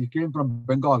 So he came from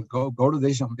Bengal, Gowda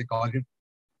Desham, they call it.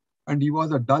 And he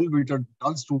was a dull-witted,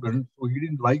 dull student. So he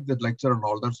didn't like that lecture and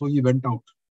all that. So he went out.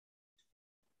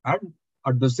 And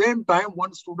at the same time,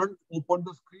 one student opened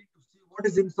the screen to see what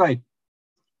is inside.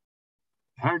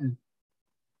 And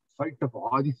sight of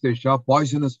Aditya,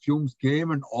 poisonous fumes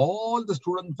came and all the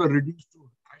students were reduced to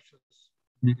ashes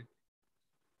immediately.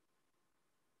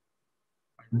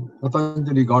 And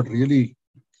Patanjali got really,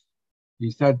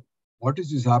 he said, what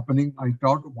is this happening? I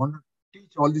want to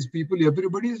teach all these people,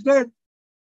 everybody is dead.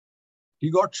 He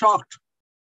got shocked.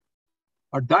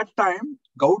 At that time,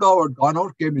 Gowda had gone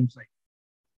out, came inside.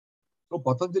 So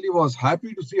Patanjali was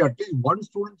happy to see at least one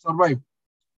student survived.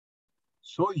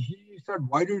 So he said,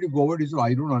 why did you go out? He said,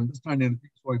 I don't understand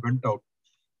anything. So I went out.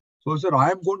 So he said,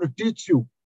 I am going to teach you.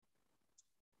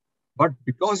 But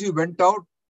because you went out,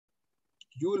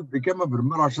 you will become a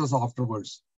Brahma Rakshasa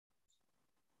afterwards.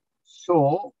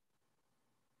 So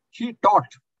he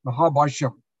taught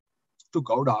Mahabhashyam to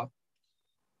Gowda.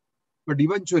 But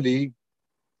eventually,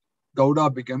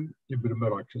 Gowda became a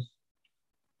Brahma Rakshasa.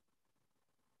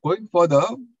 Going further,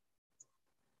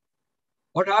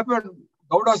 what happened?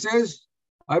 Gowda says,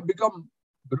 I've become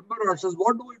Brahma Rakshasa.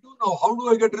 What do I do now? How do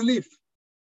I get relief?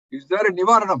 Is there a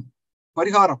Nivaranam,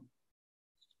 Pariharam?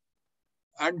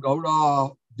 And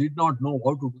Gowda did not know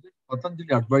how to do it.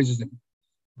 Patanjali advises him,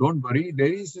 don't worry,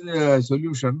 there is a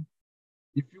solution.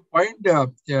 If you find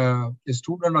a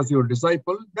student as your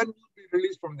disciple, then you will be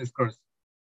released from this curse.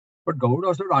 But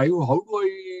Gowda said, how do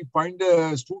I find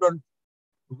a student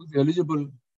who is eligible?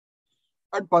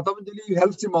 And Patanjali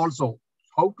helps him also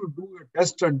how to do a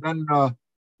test and then,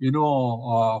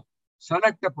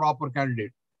 select a proper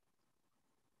candidate.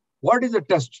 What is a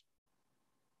test?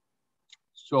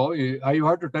 So I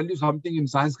have to tell you something in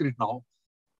Sanskrit now.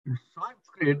 In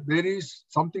Sanskrit, there is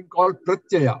something called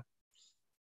pratyaya.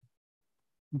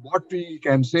 What we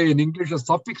can say in English, a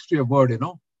suffix to a word, in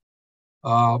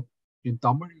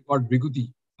Tamil, you got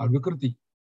viguti or vikriti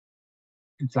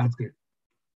in Sanskrit.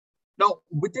 Now,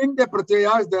 within the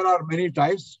pratyayas, there are many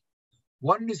types.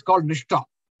 One is called nishta,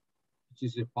 which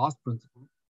is a past principle.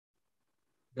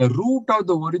 The root of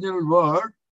the original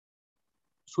word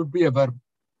should be a verb.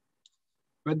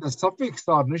 When the suffix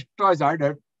or nishta is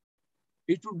added,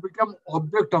 it would become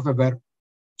object of a verb.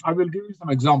 I will give you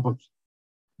some examples.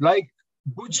 Like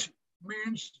bhuj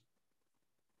means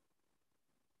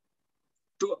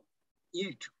to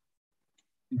eat.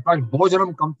 In fact,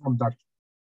 bhojanam comes from that.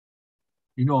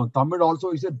 Tamil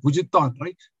also is a bhujittan,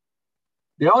 right?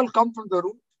 They all come from the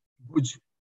root bhuj.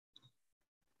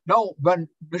 Now, when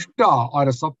nishta or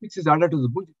a suffix is added to the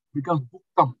bhuj, it becomes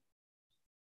bhuktam.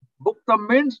 Bhuktam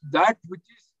means that which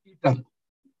is eaten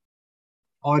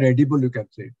or edible, you can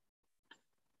say.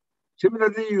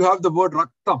 Similarly, you have the word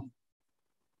raktam,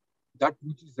 that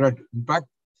which is red. In fact,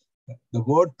 the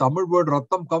Tamil word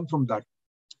raktam comes from that.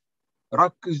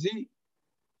 Rak is the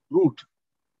root.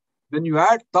 When you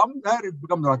add tam there, it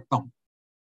becomes raktam.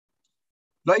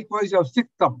 Likewise, you have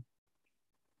siktam,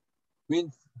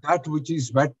 means that which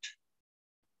is wet.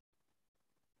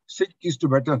 Sik is to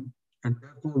wetten, and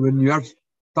therefore when you add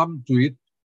tam to it,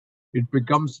 it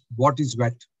becomes what is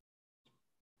wet.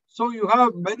 So you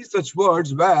have many such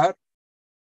words where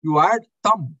you add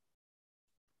tam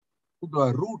to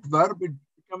the root verb, it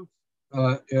becomes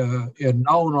a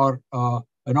noun or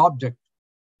an object.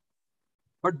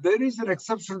 But there is an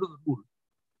exception to the rule,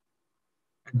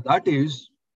 and that is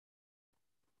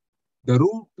the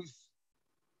root is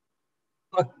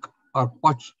pak or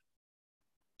pach.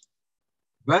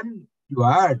 When you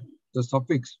add the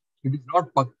suffix, it is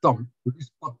not paktam, it is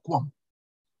pakvam.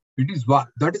 It is va.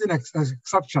 That is an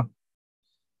exception.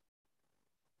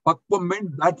 Pakvam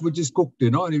meant that which is cooked,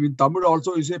 and in Tamil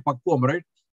also you say pakvam, right?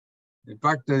 In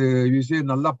fact, you say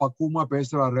nalla pakuma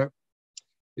pesarare.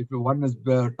 If one is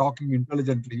talking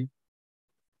intelligently.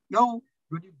 Now,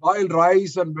 when you boil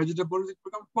rice and vegetables, it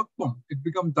becomes pakvam. It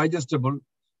becomes digestible.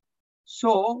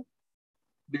 So,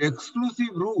 the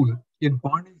exclusive rule in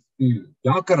Pani's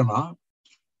Vyakarana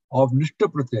of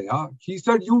Nishta Pratyaya, he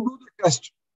said, you do the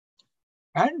test.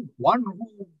 And one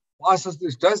who passes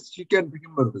this test, he can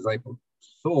become a disciple.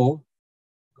 So,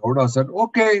 Gowda said,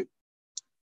 okay,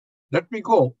 let me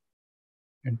go.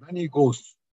 And when he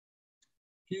goes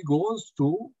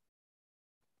to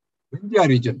India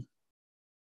region.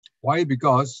 Why?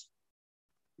 Because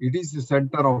It is the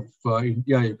center of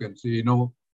India, you can see,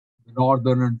 the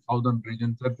northern and southern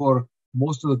regions. Therefore,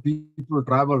 most of the people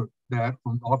travel there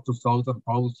from north to south and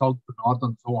south to north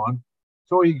and so on.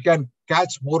 So you can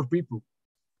catch more people.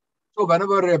 So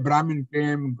whenever a Brahmin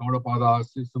came, Gaudapada,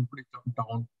 he simply jumped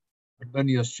down and then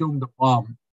he assumed the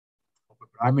form of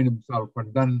a Brahmin himself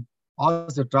and then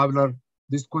asked the traveler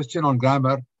this question on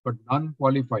grammar, but none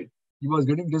qualified. He was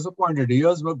getting disappointed.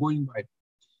 Years were going by.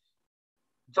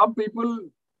 Some people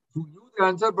who knew the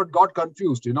answer but got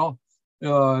confused,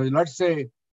 let's say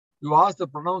you ask the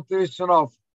pronunciation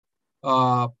of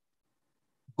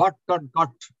but and cut.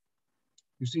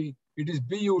 You see, it is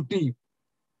B-U-T,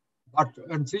 but,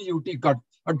 and C-U-T, cut.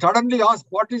 And suddenly ask,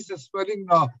 what is the spelling,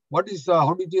 how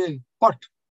do they, but?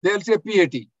 They'll say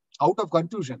P-A-T, out of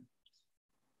confusion.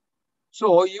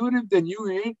 So even if they knew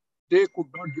it, they could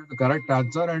not give the correct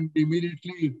answer, and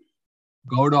immediately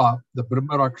Gauda, the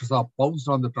Brahma Rakshasa, pounced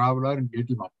on the traveler and ate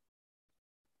him up.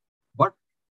 But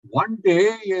one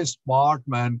day, a smart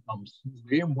man comes. His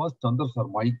name was Chandra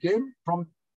Sarma. He came from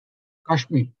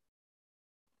Kashmir.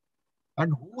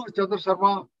 And who was Chandra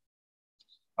Sarma?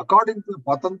 According to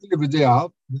Patanjali Vijaya,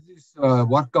 this is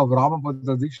work of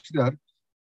Ramapada Dikshidhar,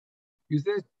 he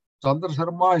says Chandra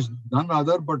Sarma is none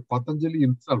other but Patanjali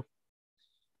himself.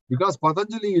 Because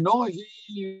Patanjali,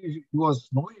 he was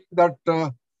knowing that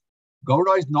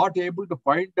Gauda is not able to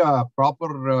find a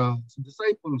proper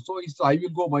disciple. So he said, I will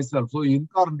go myself. So he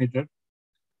incarnated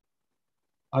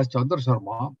as Chandra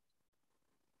Sarma.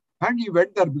 And he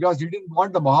went there because he didn't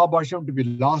want the Mahabhashyam to be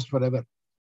lost forever.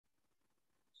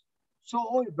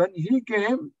 So when he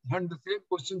came and the same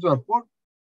questions were put,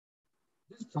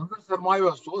 this Chandra Sarma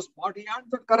was so smart, he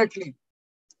answered correctly.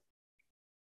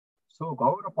 So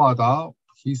Gaudapada,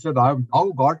 he said, I have now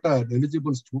got an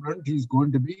eligible student. He is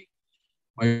going to be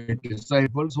my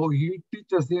disciple. So he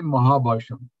teaches him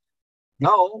Mahabhashyam.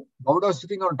 Now, Gauda is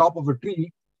sitting on top of a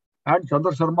tree and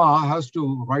Chandra Sarma has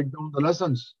to write down the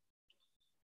lessons.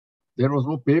 There was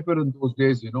no paper in those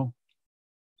days,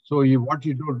 So what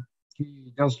he did,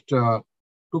 he just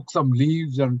took some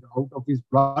leaves and out of his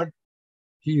blood,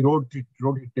 he wrote it.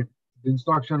 The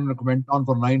instruction went on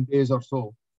for 9 days or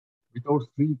so without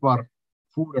sleep or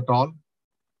food at all.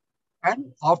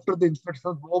 And after the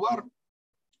instructions were over,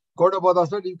 Gaudapada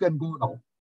said, you can go now.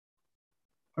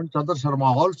 And Chandra Sarma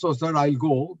also said, I'll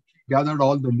go. He gathered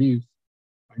all the leaves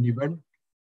and he went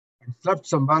and slept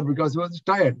somewhere because he was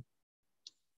tired.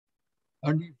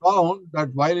 And he found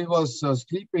that while he was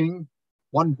sleeping,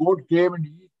 one goat came and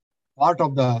ate part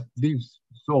of the leaves.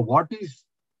 So what is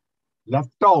left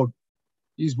out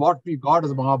is what we got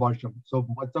as Mahabhashyam. So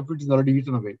much of it is already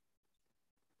eaten away.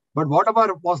 But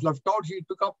whatever was left out, he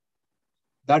took up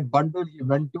that bundle, he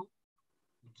went to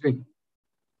Ujjain.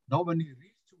 Now when he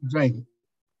reached Ujjain,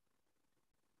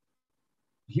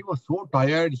 he was so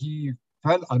tired, he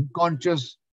fell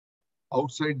unconscious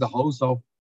outside the house of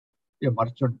a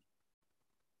merchant.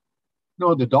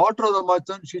 No, the daughter of the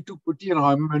merchant, she took pity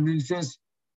on him and he says,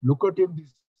 look at him,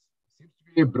 this seems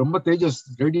to be a Brahma Tejas,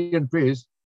 radiant face,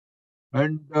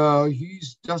 and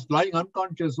he's just lying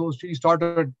unconscious. So she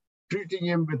started treating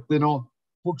him with,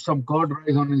 put some curd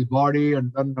rice on his body,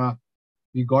 and then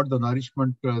he got the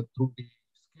nourishment through the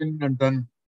skin, and then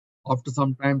after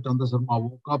some time, Chandra Sarma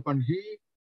woke up and he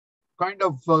kind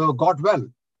of got well.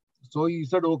 So he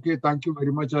said, okay, thank you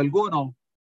very much, I'll go now.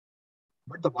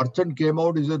 But the merchant came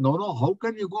out, he said, no, how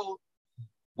can you go?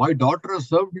 My daughter has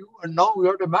served you and now you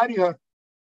have to marry her.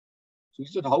 So he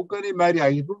said, how can I marry?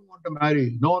 I don't want to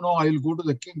marry. No, I'll go to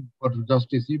the king for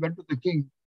justice. He went to the king.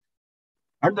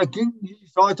 And the king, he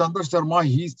saw Chandra Sarma,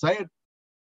 he said,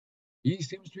 he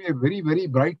seems to be a very, very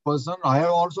bright person. I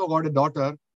have also got a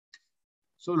daughter.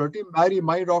 So let him marry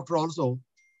my daughter also.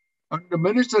 And the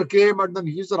minister came and then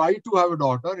he said, I too have a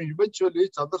daughter. And eventually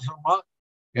Chandra Sarma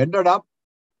ended up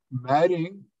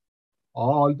marrying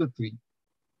all the three.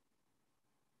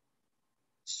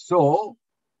 So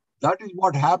that is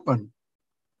what happened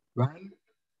when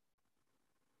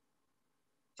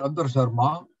Chandra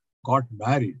Sarma got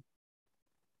married.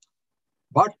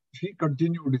 But he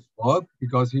continued his work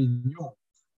because he knew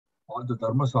all the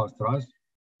Dharma Shastras,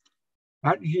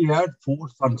 and he had 4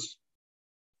 sons.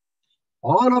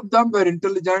 All of them were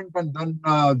intelligent and then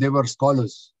they were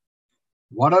scholars.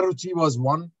 Vanaruchi was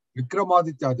one,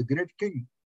 Vikramaditya, the great king,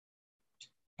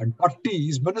 and Patti,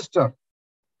 his minister,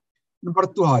 and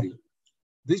Bhartuhari.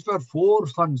 These were 4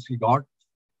 sons he got,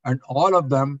 and all of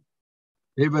them,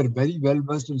 they were very well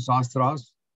versed in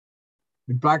Shastras.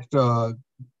 In fact,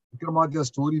 Vikramaditya's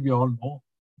story we all know.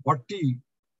 Patti,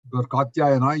 the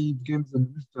Katyayana, he became the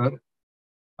minister,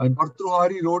 and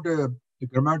Bhartuhari wrote a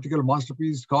grammatical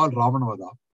masterpiece called Ravanavada.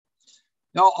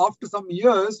 Now, after some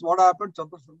years, what happened?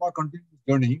 Chandra Sharma continued his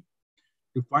journey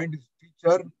to find his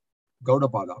teacher,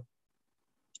 Gaudapada.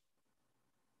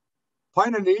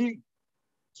 Finally,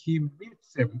 he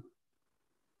meets him,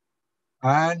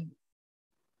 and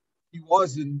he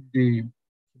was in the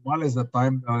Himalayas at the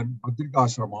time, Bhadrika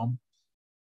Ashramam,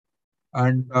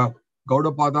 and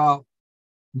Gaudapada,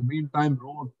 in the meantime,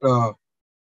 wrote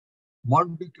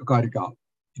Mandika Karika,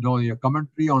 a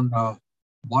commentary on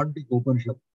Mandika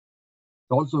Upanishad.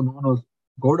 It's also known as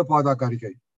Gaudapada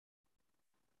Karika.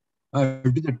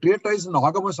 It is a treatise in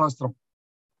Agama Shastram.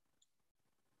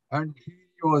 And he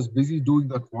was busy doing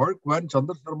that work. When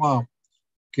Chandra Sharma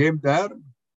came there,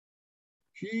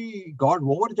 he got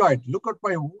overjoyed. Look at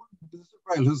my own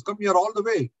disciple. He's come here all the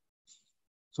way.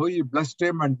 So he blessed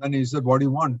him, and then he said, what do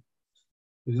you want?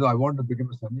 He said, I want to become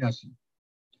a sannyasi. He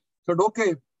said,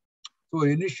 okay. So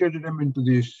he initiated him into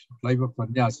this life of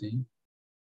sannyasi.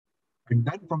 And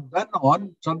then from then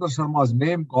on, Chandra Sharma's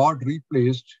name got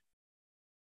replaced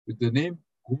with the name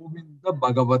Govinda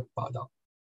Bhagavat Pada.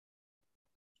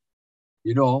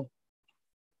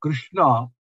 Krishna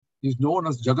is known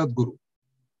as Jagat Guru.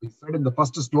 We said in the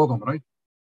first slokam, right?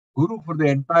 Guru for the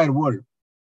entire world.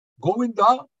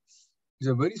 Govinda is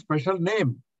a very special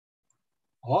name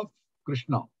of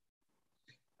Krishna.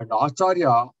 And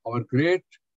Acharya, our great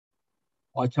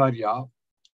Acharya,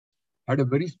 had a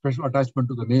very special attachment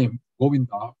to the name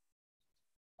Govinda,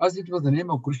 as it was the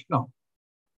name of Krishna,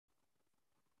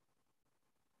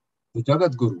 the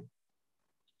Jagat Guru,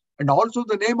 and also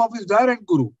the name of his direct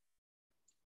Guru.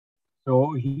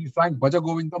 So he sang Bhaja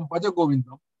Govindam, Bhaja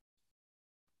Govindam.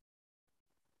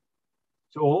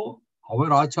 So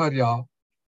our Acharya,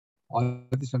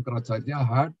 Adi Shankaracharya,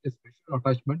 had a special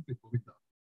attachment with Govinda,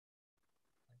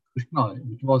 Krishna,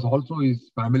 which was also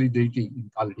his family deity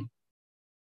in Kaladi.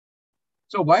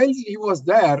 So while he was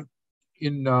there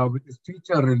with his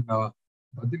teacher in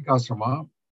Bhadrika Ashrama,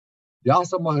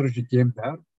 Vyasa Maharishi came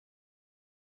there,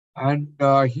 and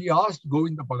he asked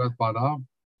Govinda Bhagat Pada,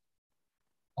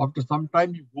 after some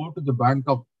time you go to the bank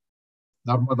of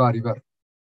Narmada river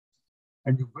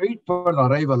and you wait for the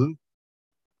arrival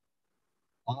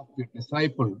of a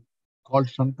disciple called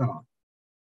Shankara,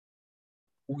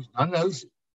 who is none else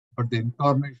but the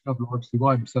incarnation of Lord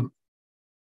Shiva himself.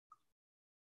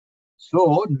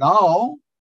 So now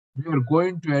we are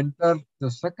going to enter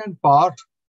the second part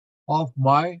of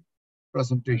my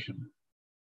presentation.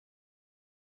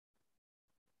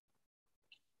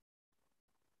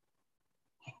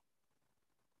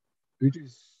 It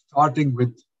is starting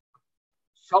with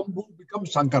Shambhu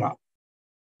becomes Shankara.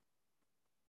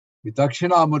 With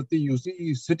Dakshinamurti, you see,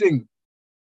 he is sitting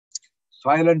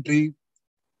silently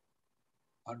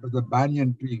under the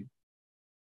banyan tree,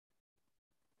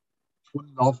 full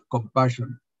of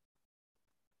compassion.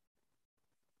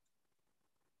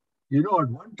 At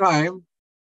one time,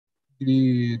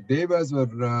 the Devas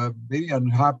were very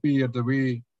unhappy at the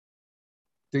way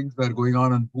things were going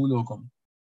on in Bhulokam.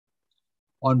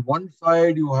 On one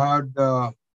side, you had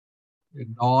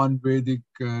non-Vedic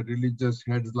religious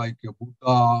heads like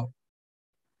Buddha,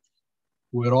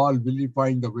 who were all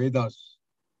vilifying the Vedas,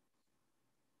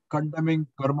 condemning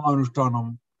karma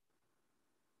anushtanam.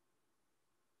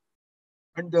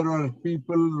 And there are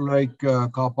people like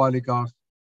Kapalikas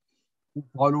who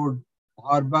followed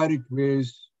barbaric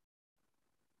ways,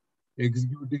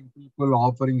 executing people,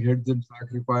 offering heads in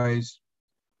sacrifice.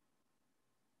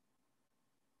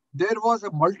 There was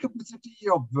a multiplicity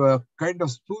of kind of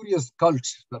spurious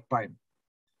cults at that time.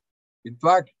 In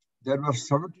fact, there were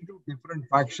 72 different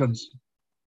factions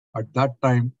at that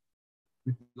time,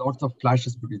 with lots of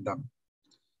clashes between them.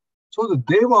 So the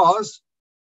Devas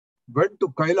went to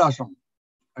Kailasham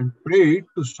and prayed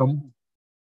to Shambhu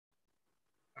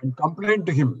and complained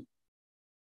to him,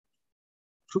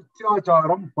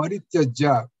 Shutyacharam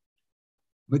parityajya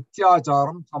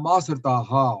mityacharam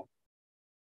samasritaha.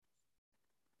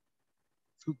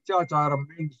 Shutyacharam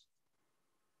means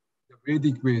the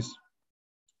Vedic ways.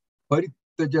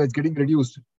 Parityajya is getting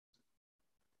reduced.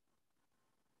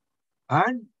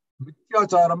 And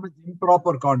mityacharam is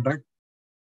improper conduct.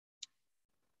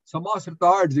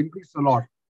 Samasrita is increased a lot.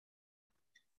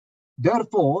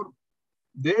 Therefore,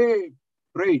 they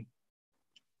prayed,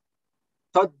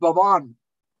 Tad Bhavan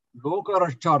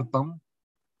Lokarashchartam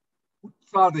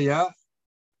Utsadaya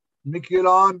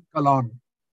Nikilan Kalan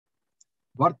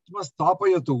Vartma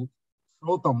Stapayatu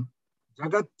Srotam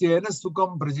Jagatyena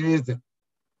Sukam Prajet.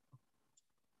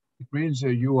 It means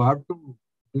you have to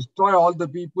destroy all the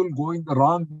people going the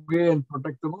wrong way and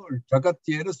protect the world.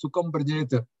 Jagatyena Sukam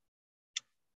Prajet.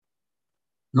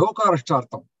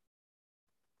 Lokarashchartam.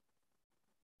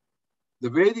 The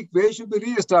Vedic way should be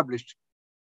re-established.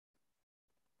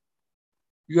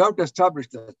 you have to establish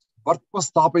that.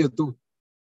 Vartmastapayatu.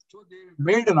 So they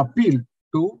made an appeal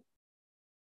to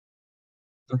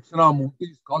Dakshinamurti,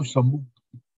 is called Shambhu.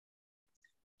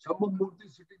 Shambhu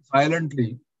is sitting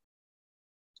silently.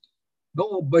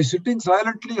 No, by sitting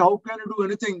silently, how can you do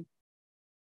anything?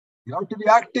 You have to be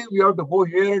active. You have to go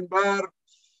here and there.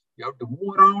 You have to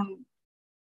move around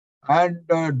and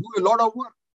do a lot of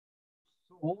work.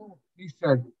 So he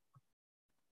said,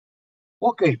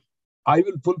 okay, I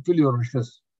will fulfill your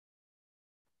wishes.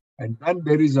 And then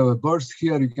there is a verse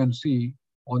here you can see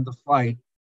on the slide,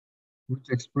 which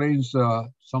explains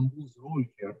Shambhu's role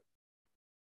here.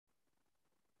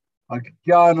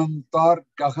 Ajnanantar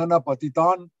Gahana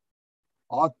Patitan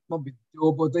Atma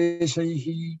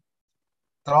Vidyopodeshaihi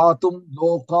Tratum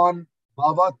Lokan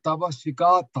Bhava Tava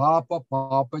Shika Thapa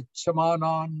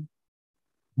Papachamanan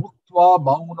Muktva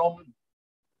Maunam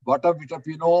Vata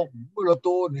Vitapino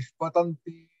Mulato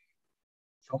Nishpatanti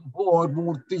Shambhor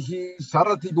Murtihi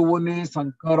Sarati Bhuvane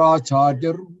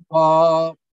Sankaracharya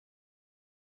Rupa.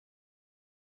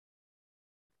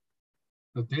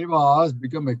 The Devas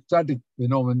become ecstatic, when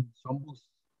Shambhu,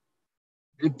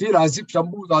 they feel as if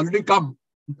Shambhu has already come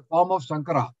in the form of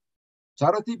Shankara.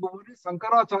 Charati Bhuvane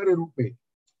Sankaracharya Rupe.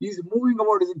 He is moving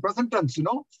about, is in present tense, He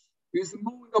is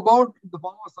moving about in the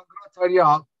form of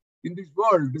Sankaracharya in this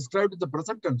world, described in the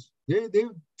present tense. They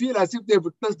feel as if they have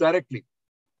witnessed directly.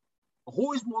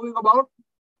 Who is moving about?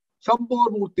 Shambhu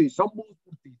Murti, Shambhu's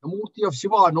Murti, the Murti of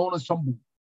Shiva known as Shambhu.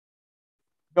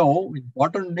 No,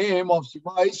 important name of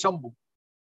Shiva is Shambhu.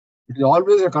 It is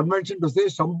always a convention to say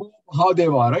Shambhu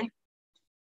Mahadeva, right?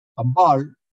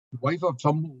 Ambal, the wife of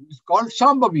Shambhu, is called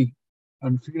Shambhavi,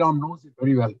 and Sri Ram knows it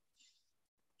very well.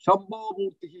 Shambhu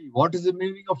Murtihi. What is the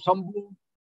meaning of Shambhu?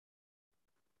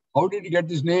 How did he get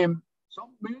this name?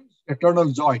 Shambhu means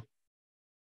eternal joy,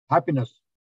 happiness.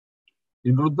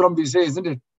 In Rudram we say, isn't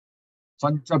it?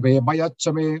 Sanchabe,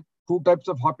 Mayachame, two types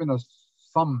of happiness.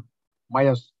 Some,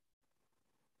 Mayas.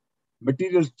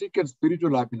 Materialistic and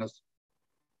spiritual happiness.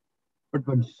 But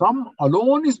when some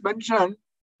alone is mentioned,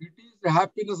 it is the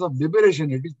happiness of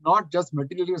liberation. It is not just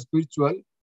material or spiritual.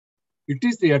 It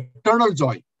is the eternal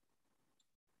joy.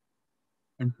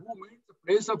 And who means the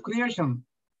place of creation?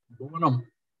 Bhuvanam.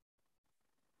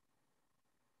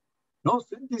 Now,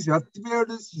 since this earth world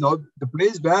is the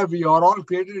place where we are all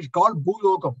created, is called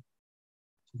Bhulokam.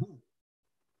 Bhu.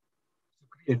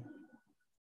 Create.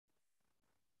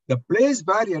 The place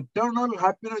where eternal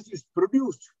happiness is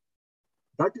produced,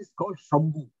 that is called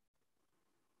Shambhu.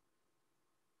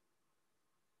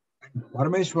 And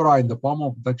Parameshwara, in the form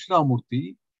of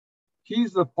Dakshinamurti, he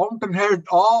is the fountainhead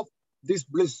of this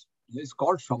bliss. He is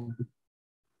called Shambhu.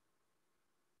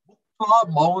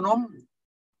 Mukta Maunam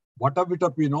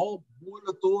Vatavitapino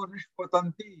Mulato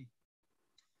Nishpatanti.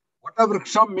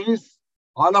 Vatavriksha means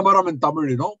Alamaram in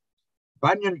Tamil,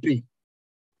 banyan tree.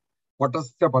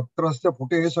 Vatasya Patrasya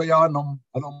Putesayanam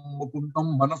Alam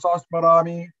Mukuntam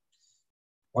Manasasmarami.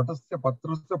 Vatasya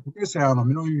Patrasya Putesayanam.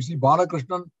 You see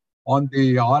Balakrishnan on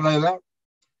the Alaya.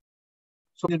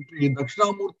 So in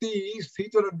Dakshinamurti is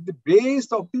seated at the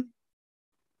base of the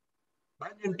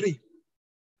banyan tree.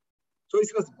 So he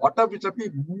says, Vata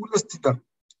Vichapi Mula Sthitar.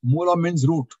 Mula means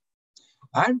root.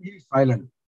 And he is silent.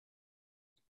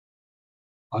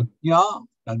 Ajna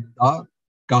Nanda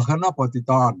Gahana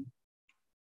Patitan.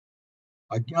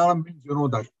 Ajnana means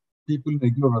that people in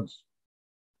ignorance.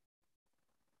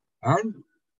 And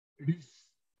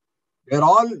they are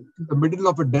all in the middle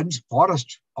of a dense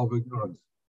forest of ignorance.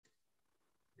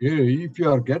 If you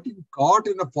are getting caught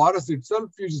in the forest itself,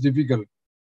 it is difficult.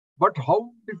 But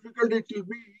how difficult it will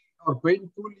be or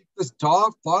painful if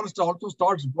the forest also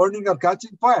starts burning or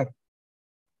catching fire.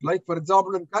 Like, for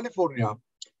example, in California,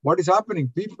 what is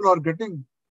happening? People are getting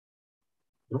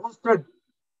roasted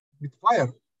with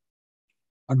fire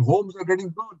and homes are getting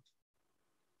burnt.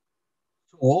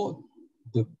 So,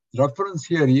 the reference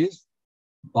here is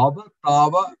Bhava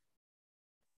Tava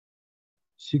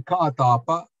Shika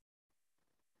Tapa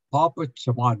Papa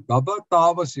Chaman. Bhava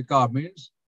Tava Shika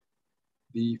means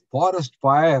the forest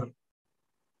fire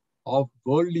of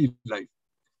worldly life.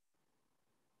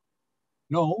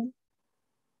 No,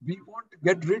 we want to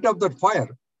get rid of that fire.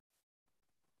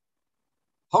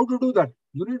 How to do that?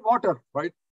 You need water,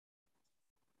 right?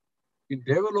 In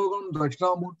Devalokam,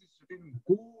 Dakshinamurti is sitting in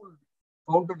cool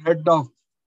fountainhead of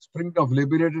spring of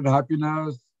liberated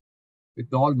happiness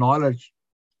with all knowledge.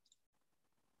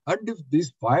 And if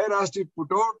this fire has to be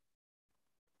put out,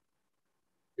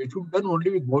 it should be done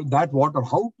only with that water.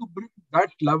 How to bring that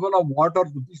level of water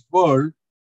to this world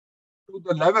to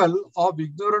the level of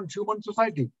ignorant human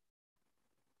society?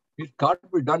 It can't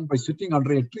be done by sitting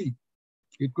under a tree.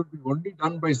 It could be only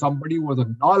done by somebody who has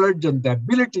the knowledge and the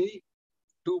ability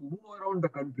to move around the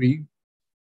country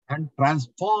and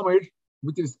transform it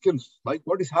with his skills. Like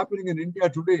what is happening in India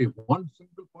today, one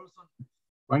single person,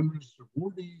 Prime Minister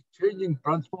Modi, changing,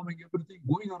 transforming everything,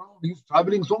 going around. He's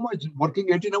traveling so much,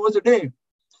 working 18 hours a day.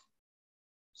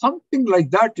 Something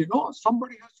like that,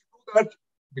 somebody has to do that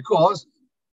because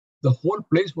the whole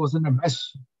place was in a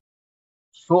mess.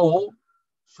 So,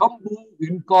 Shambhu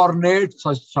incarnates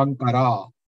as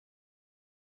Shankara.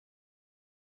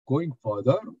 Going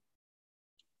further,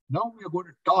 now we are going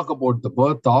to talk about the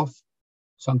birth of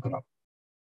Shankara.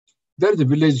 There is a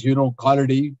village,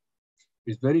 Kaladi.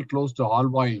 It's very close to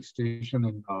Alvai station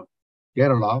in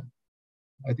Kerala.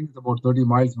 I think it's about 30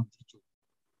 miles from Trichy.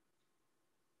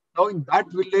 Now, in that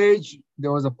village,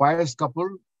 there was a pious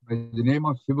couple by the name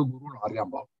of Shivaguru and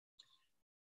Aryamba.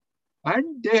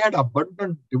 And they had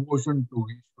abundant devotion to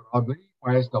Ishvara, a very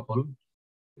pious couple.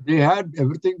 They had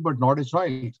everything but not a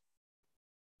child.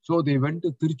 So they went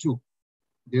to Tirchu.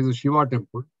 There's a Shiva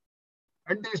temple.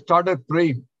 And they started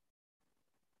praying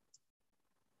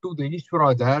to the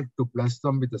Ishvara there to bless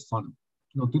them with a son.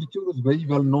 Tirchur is very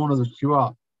well known as a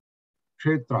Shiva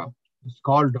Kshetra. It's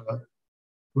called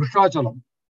Vrishachalam.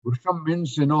 Vrisham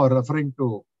means, referring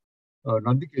to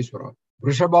Nandikeshwara.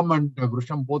 Vrishabam and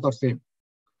Vrisham both are same.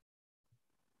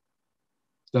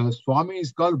 The Swami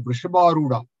is called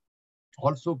Vrishabharuda,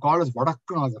 also called as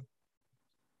Vadakkanathan.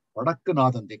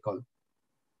 Vadakkanathan they call.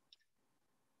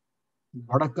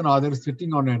 Vadakkanathan is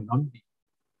sitting on a Nandi.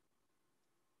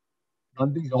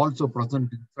 Nandi is also present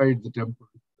inside the temple,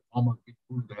 the form of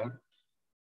people there.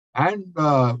 And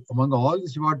among all the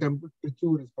Shiva temples,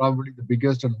 Trichy is probably the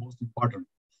biggest and most important.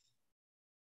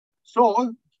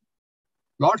 So,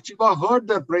 Lord Shiva heard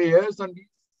their prayers and he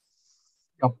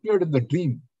appeared in the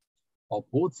dream of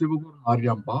both Shivaguru and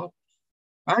Aryamba,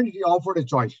 and he offered a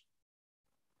choice.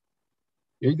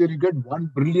 Either you get one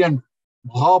brilliant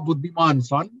Mahabuddhiman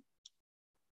son,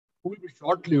 who will be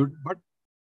short-lived, but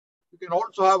you can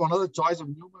also have another choice of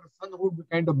numerous son who will be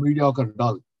kind of mediocre and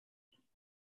dull.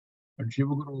 And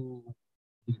Shivaguru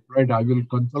replied, I will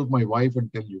consult my wife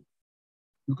and tell you.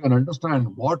 You can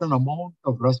understand what an amount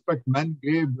of respect men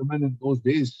gave women in those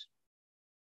days.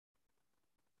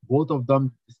 Both of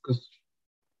them discussed.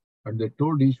 And they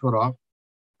told Ishvara,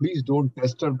 please don't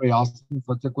test her by asking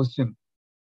such a question.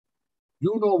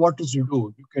 You know what is to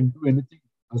do. You can do anything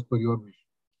as per your wish.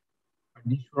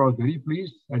 And Ishvara was very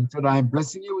pleased and said, I am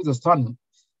blessing you with a son.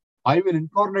 I will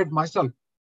incarnate myself.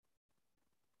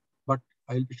 But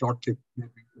I will be short-lived,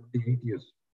 maybe only 8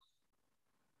 years.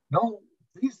 Now,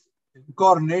 this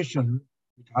incarnation,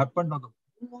 it happened on the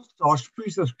most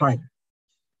auspicious time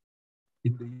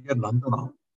in the year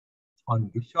Nandana, on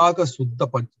Vishaka Suddha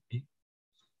Panchami,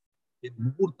 in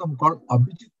Muhurtam called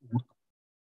Abhijit Muhurtam.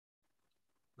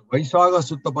 The Vaisakha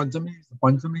Suddha Panchami is the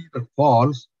Panchami that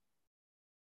falls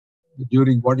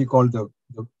during what you call the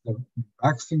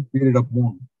waxing period of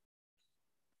moon.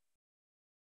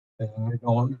 It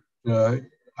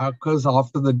occurs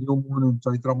after the new moon in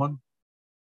Chaitra month.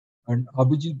 And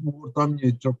Abhijit Muhurtam,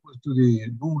 it refers to the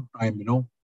noon time,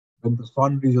 when the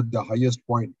sun is at the highest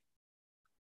point.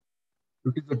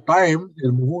 It is a time, a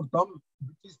Muhurtam,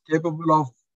 which is capable of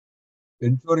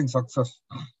ensuring success.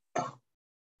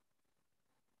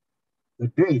 The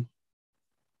day,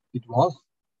 it was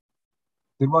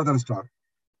Tiruvadara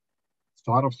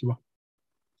star of Shiva.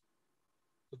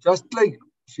 So just like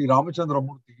Shri Ramachandra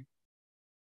Murthy,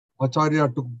 Acharya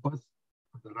took birth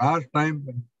at the rare time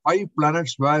when 5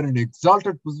 planets were in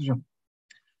exalted position.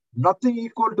 Nothing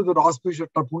equal to the auspicious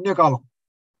Punya Kalam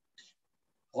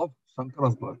of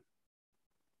Shankara's birth.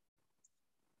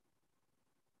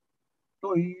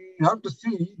 So you have to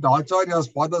see the Acharya's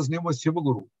father's name was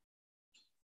Shivaguru.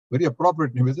 Very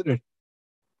appropriate name, isn't it?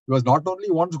 He was not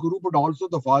only one's guru, but also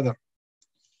the father.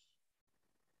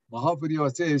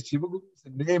 Mahaprabhu says Shivaguru is a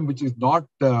name which is not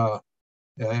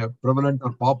prevalent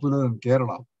or popular in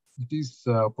Kerala. It is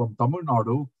from Tamil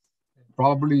Nadu.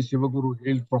 Probably Shivaguru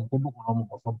hailed from Kumbakonam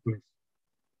or someplace.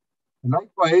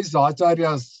 Likewise,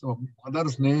 Acharya's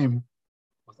mother's name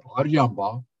was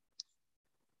Aryamba.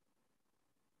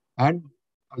 And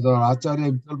as our Acharya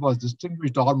himself was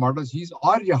distinguished all mothers, he is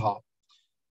Aryaha.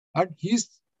 And his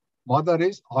mother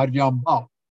is Aryamba.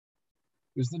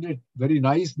 Isn't it very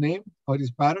nice name for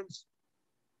his parents?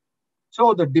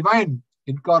 So the divine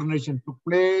incarnation took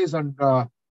place and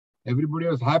everybody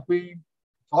was happy.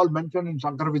 It's all mentioned in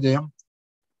Shankara Vijayam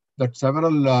that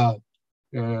several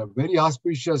very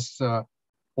auspicious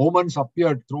omens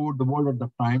appeared throughout the world at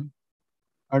that time.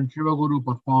 And Shivaguru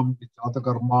performed the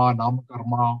Jatakarma,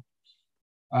 Namakarma,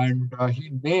 and he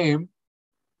named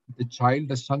the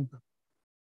child as Shankar.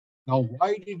 Now,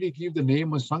 why did he give the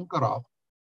name of Sankara?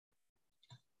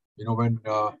 When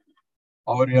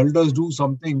our elders do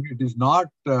something, it is not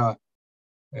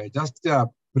just a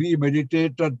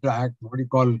premeditated act, what you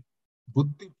call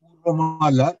buddhi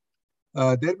purvamala.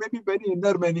 There may be many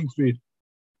inner meanings to it.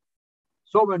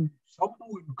 So when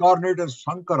someone incarnated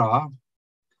Sankara,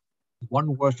 one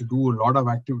who has to do a lot of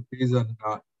activities and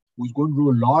who's going to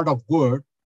do a lot of good,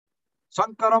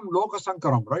 Sankaram, Loka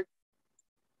Sankaram, right?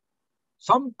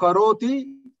 Sam karoti,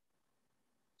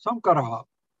 Sankaraha.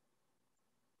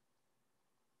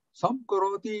 Sam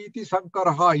karoti iti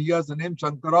Sankaraha. He has the name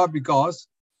Sankara because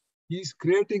he is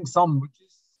creating some, which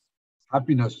is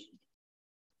happiness.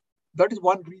 That is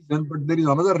one reason, but there is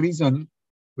another reason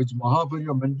which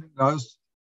Mahaprabhu mentioned as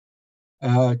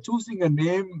choosing a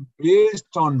name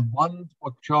based on month,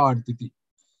 paksha, and titi.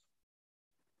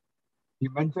 He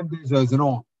mentioned this as,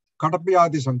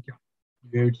 Katapiyadi Sankhya.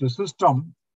 It's a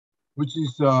system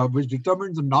which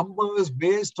determines the numbers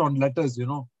based on letters,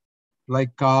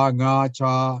 like ka, nga,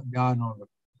 cha, nya,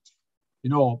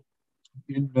 no.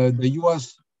 In the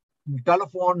US, in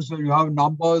telephones, you have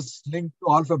numbers linked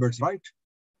to alphabets, right?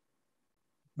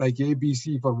 Like A, B,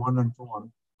 C for one and so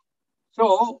on.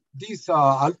 So these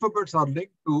alphabets are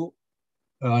linked to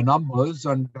numbers,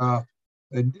 and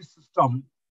in this system,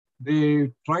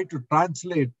 they try to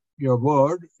translate your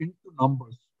word into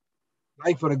numbers.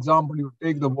 Like, for example, you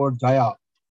take the word Jaya.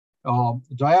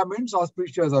 Jaya means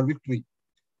auspicious or victory.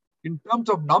 In terms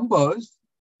of numbers,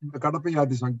 in the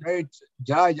Kadapiyadi Sankhya,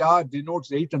 Jaya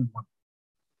denotes 8 and 1.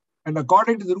 And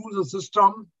according to the rules of the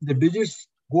system, the digits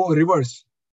go reverse,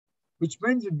 which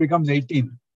means it becomes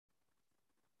 18.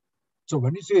 So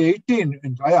when you say 18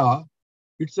 in Jaya,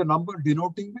 it's a number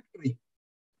denoting victory.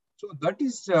 So that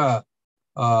is a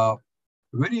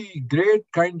very great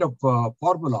kind of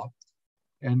formula.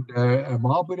 And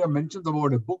Mahaprabhu mentions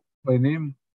about a book by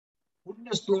name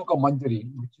Punya Sloka Manjari,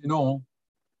 which,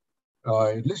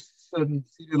 lists in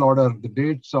serial order the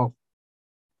dates of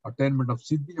attainment of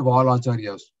Siddhi of all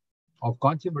Acharyas of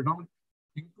Kanchipuram,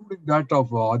 including that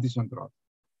of Adi Shankara.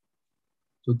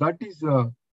 So that is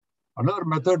another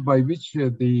method by which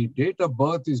the date of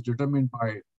birth is determined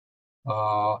by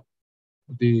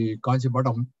the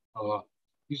Kanchipuram.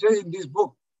 He says in this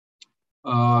book,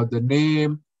 the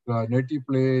name, the native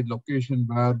place, location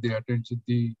where they attend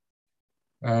Siddhi,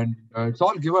 and it's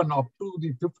all given up to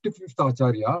the 55th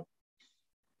Acharya.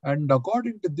 And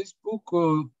according to this book,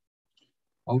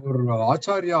 our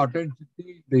Acharya attained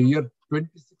Siddhi the year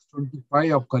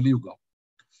 2625 of Kali Yuga.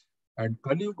 And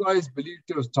Kali Yuga is believed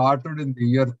to have started in the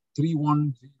year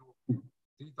 3102,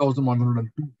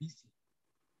 3102 BC.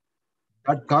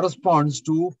 That corresponds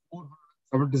to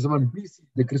 477 BC,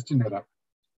 the Christian era.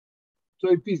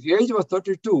 So if his age was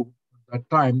 32 at that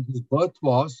time, his birth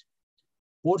was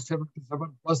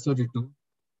 477 plus 32.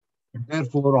 And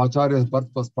therefore, Acharya's birth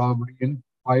was probably in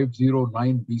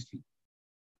 509 BC.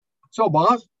 So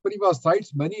Mahaprabhu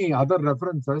cites many other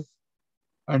references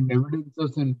and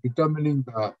evidences in determining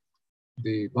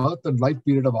the birth and life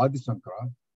period of Adi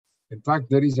Shankara. In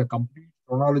fact, there is a complete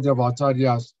chronology of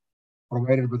Acharyas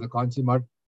provided by the Kanchi Math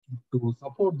to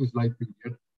support this life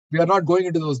period. We are not going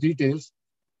into those details,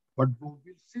 but we'll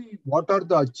see what are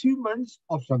the achievements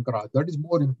of Shankara. That is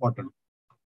more important.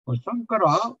 Now,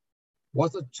 Shankara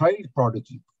was a child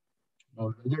prodigy.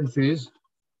 Now, legend says,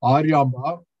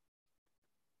 Aryamba,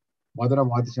 mother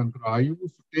of Adi Shankara,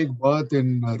 used to take birth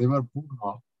in river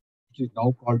Purna, which is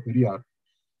now called Periyar.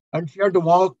 And she had to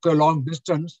walk a long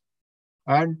distance.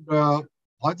 And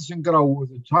Adi Shankara, who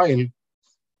was a child,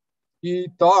 he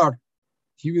thought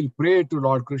he will pray to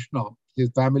Lord Krishna, his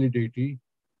family deity,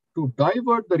 to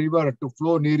divert the river to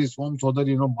flow near his home so that,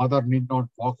 mother need not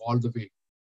walk all the way.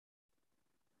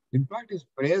 In fact, his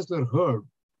prayers were heard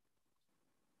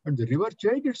and the river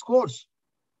changed its course.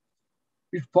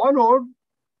 It followed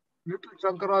little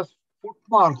Shankara's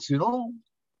footmarks,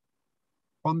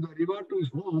 from the river to his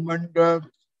home, and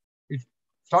it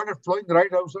started flowing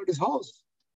right outside his house.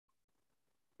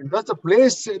 And that's the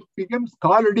place it became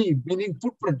Skaladi, meaning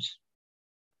footprints.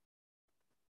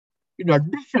 In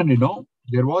addition,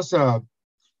 there was a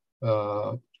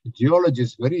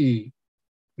geologist, very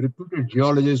reputed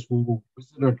geologist who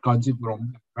visited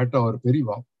Kanchipuram, met our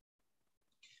Periva.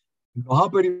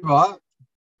 Mahaperiva,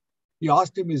 he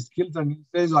asked him his skills and he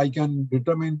says, I can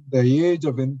determine the age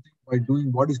of anything by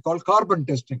doing what is called carbon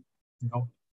testing.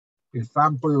 A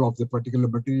sample of the particular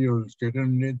material state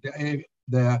and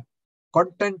the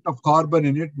content of carbon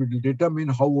in it will determine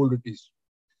how old it is.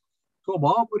 So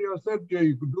Mahapuriya said,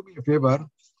 you could do me a favor,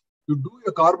 you do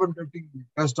a carbon dating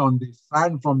test on the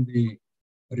sand from the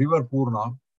river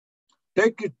Purna,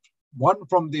 take it one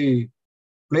from the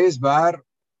place where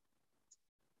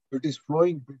it is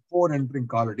flowing before entering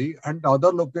Kaladi, and the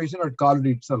other location at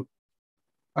Kaladi itself,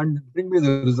 and bring me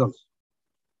the results.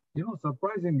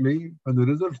 Surprisingly, when the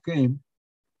results came,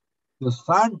 the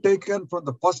sand taken from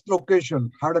the first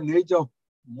location had an age of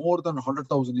more than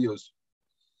 100,000 years,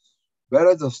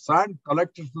 whereas the sand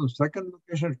collected from the second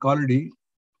location at Kaladi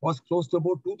was close to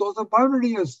about 2,500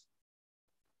 years,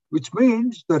 which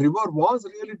means the river was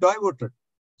really diverted.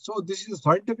 So this is a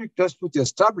scientific test which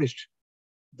established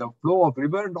the flow of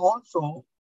river and also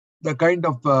the kind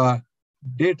of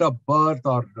date of birth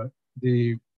or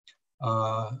the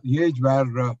age where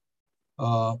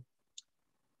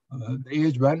the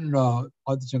age when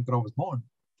Adi Shankara was born.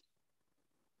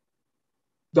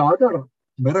 The other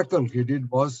miracle he did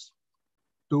was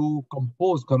to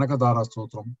compose Kanakadhara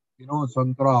Stotram.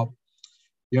 Shankara,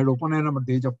 he had Upanayana at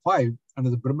the age of 5, and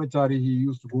as a brahmachari, he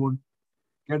used to go and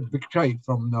get bhikshai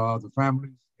from the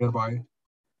families nearby.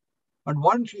 And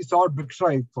once he saw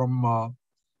bhikshai from a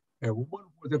woman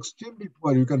who was extremely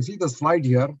poor. You can see the slide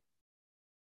here.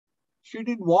 She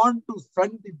didn't want to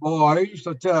send the boy,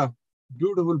 such a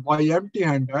beautiful boy,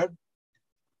 empty-handed.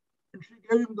 And she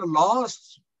gave him the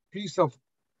last piece of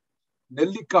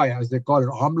Nellikai, as they call it,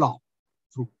 amla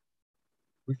fruit,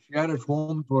 which she had at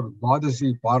home for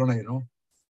Vadasi Parana,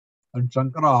 And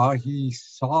Shankara, he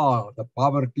saw the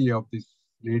poverty of this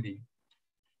lady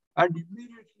and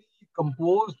immediately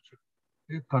composed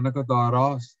a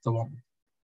Kanakadhara Stavam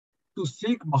to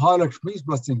seek Mahalakshmi's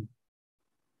blessing.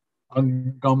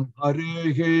 Angam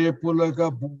harehe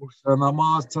pulaga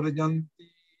bhushanamastrajanti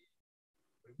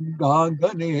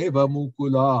ganganeva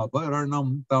mukula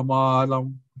varanam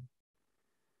tamalam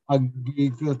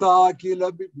aggikrita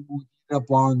kila vibhutira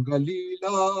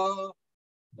pangalila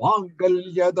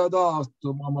Mangalya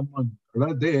dadastu mama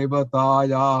mantra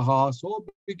devatayaha. So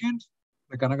begins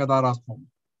the Kanakadhara Stvam.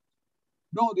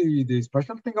 No, the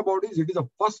special thing about it is the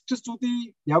first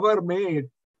stuti ever made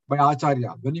by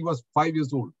Acharya when he was 5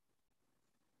 years old.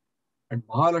 And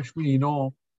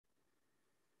Mahalakshmi,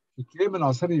 she came in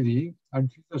Asariri and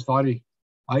she said, sorry,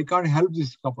 I can't help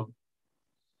this couple.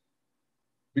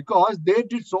 Because they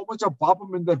did so much of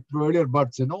papam in their earlier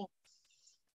births,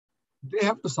 they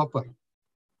have to suffer.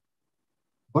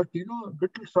 But, little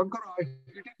Shankara, he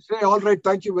didn't say, all right,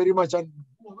 thank you very much, and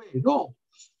go away. No.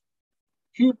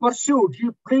 He pursued, he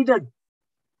pleaded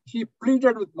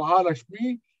with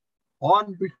Mahalakshmi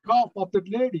on behalf of that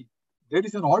lady. There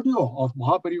is an audio of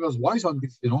Mahapariva's voice on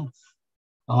this,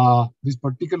 this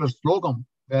particular slogan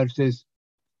where it says,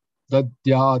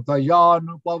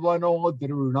 Dadyatayanu pavano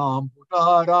drunam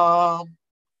putaram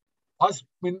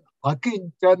asmin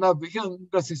akinchana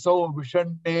vihangasiso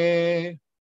vishanne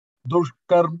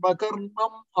dushkarma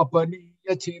karmam apaniya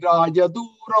chiraya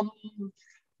duram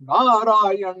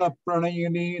Narayana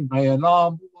pranayani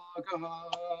nayanam vagaha.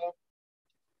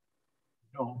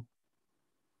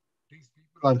 These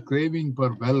people are craving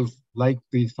for wealth like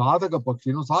the Sadhaka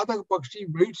Pakshi. Sadhaka Pakshi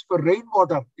waits for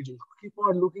rainwater. It will keep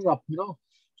on looking up,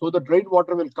 so that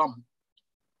rainwater will come.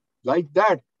 Like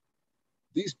that,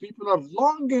 these people are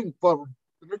longing for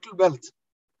little wealth,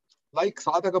 like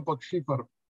Sadhaka Pakshi for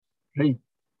rain.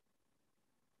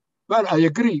 Well, I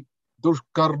agree.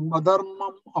 Dushkarma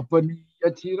dharmam apaniya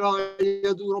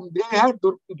chiraya duram. They had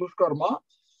dushkarma,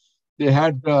 they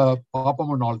had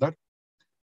papam and all that.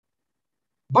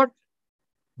 But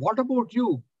what about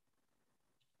you?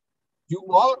 You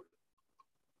are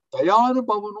Dayana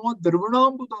Pavano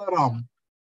Dirvanambutaram.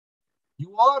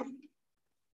 You are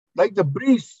like the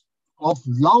breeze of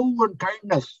love and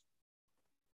kindness.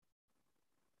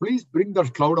 Please bring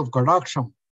that cloud of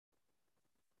Kadaksham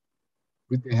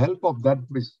with the help of that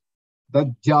breeze.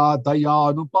 Dadya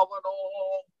Dayanu Pavano.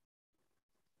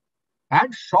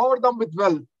 And shower them with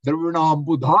wealth.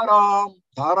 Dirvanambutaram.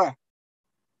 Dhara.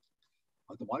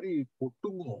 அது மாதிரி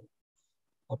பொட்டுங்க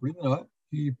அப்படின்னு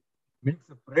he makes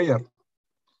a prayer.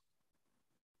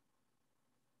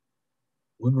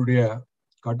 உன்னுடைய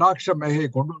கடாட்ச மேகை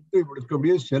கொண்டு வந்து இவளுக்கு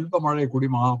அப்படியே செல்வ மழை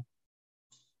குடிமா.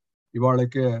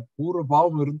 இவாளுக்கு பூர்வ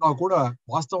பாவம் இருந்தா கூட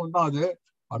வாஸ்தவம் தான் அது.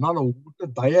 அதனால உங்ககிட்ட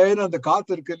தயன்னு அந்த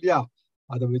காத்து இருக்கு இல்லையா,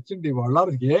 அதை வச்சுட்டு இவாள்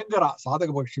ஏங்குறா. சாதக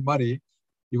பக்ஷி மாதிரி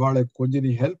இவாளை கொஞ்சம்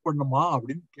நீ ஹெல்ப் பண்ணுமா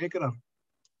அப்படின்னு கேட்கிறாரு.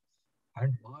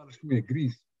 And Mahalakshmi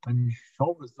agrees and he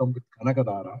showers them with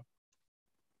Kanakadhara.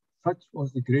 Such was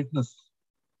the greatness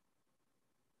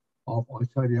of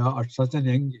Acharya at such an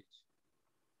young age.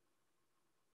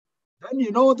 Then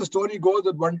the story goes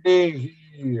that one day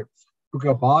he took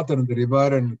a bath in the river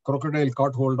and crocodile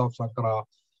caught hold of Shankara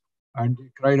and he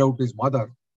cried out to his mother.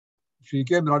 She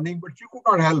came running, but she could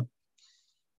not help.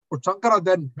 But Shankara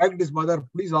then begged his mother,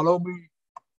 please allow me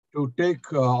to take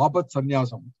Apat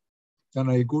Sannyasam. Then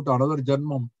I go to another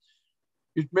Janmam.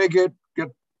 It may get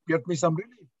me some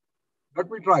relief. Let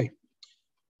me try.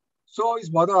 So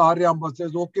his mother Aryamba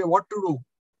says, okay, what to do?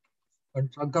 And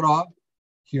Shankara,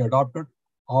 he adopted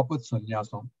Apat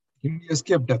Sannyasam. He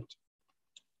escaped death.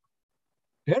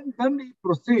 And then he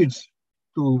proceeds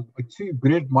to achieve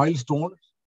great milestones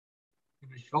in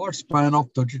a short span of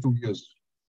 32 years.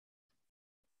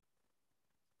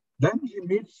 Then he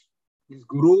meets his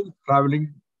guru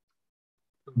traveling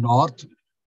to north,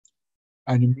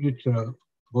 and he meets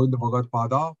Govinda Bhagat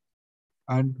Pada.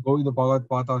 And Govinda Bhagat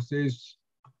Pada says,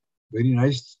 very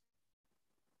nice.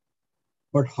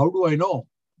 But how do I know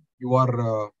you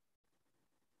are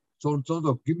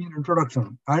so-and-so? Give me an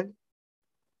introduction. And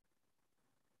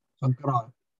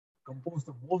Shankara composed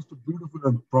the most beautiful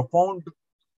and profound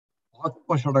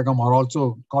Atma Shatakam, or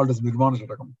also called as Nirvana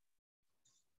Shatakam.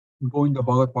 Govinda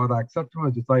Bhagat Pada accepts him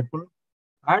as a disciple,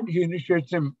 and he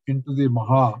initiates him into the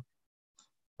Maha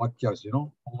Vakyas,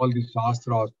 all the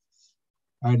Shastras.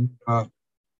 And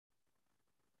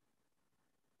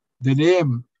the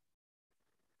name,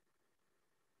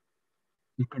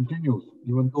 he continues,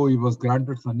 even though he was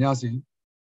granted sannyasi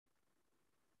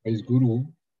by his guru,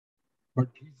 but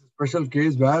he's a special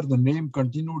case where the name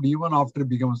continued even after he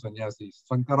became a sannyasi.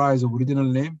 Shankara is the original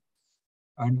name,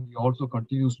 and he also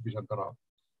continues to be Shankara.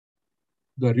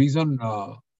 The reason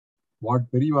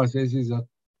what Periva says is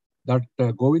that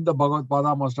Govinda Bhagat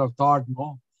Pada must have thought,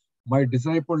 no, my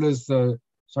disciple is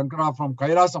Shankara from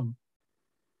Kailasam.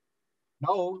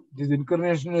 Now this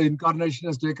incarnation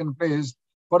has taken place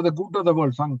for the good of the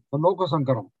world, the Loka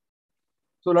Sankaram.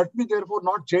 So let me therefore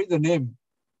not change the name.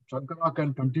 Shankara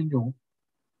can continue,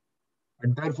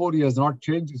 and therefore he has not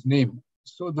changed his name.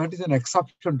 So that is an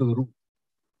exception to the rule.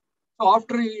 So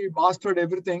after he mastered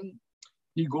everything,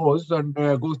 he goes to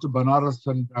Banaras,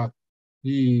 and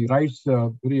he writes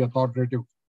very authoritative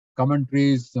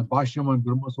commentaries, Bhashyam and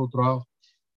Brahma Sutra,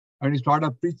 and he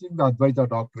started preaching the Advaita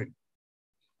doctrine.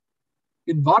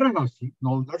 In Varanasi,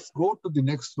 now let's go to the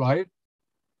next slide.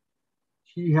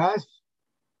 He has,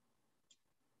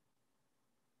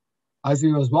 as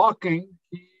he was walking,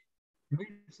 he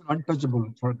meets an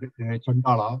untouchable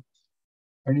Chandala,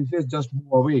 and he says, just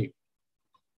move away.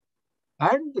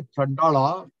 And the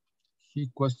Chandala, he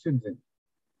questions him.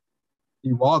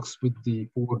 He walks with the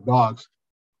 4 dogs.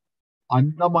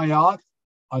 Annamaya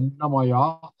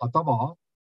atama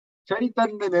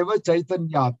chaitanyameva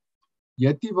chaitanyat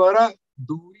yativara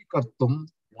duri kartum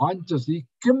vanchasi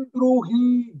kim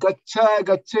druhi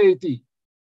gaccheti.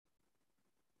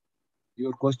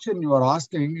 Your question you are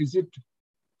asking, is it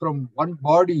from one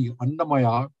body,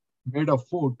 Annamaya, made of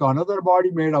food, to another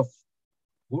body made of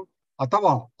food,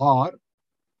 Atava, or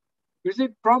is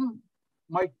it from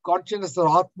my consciousness or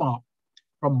Atma,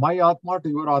 from my Atma to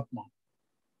your Atma?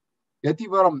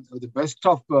 Yativaram, the best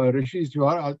of rishis you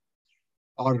are,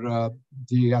 or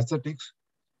the ascetics.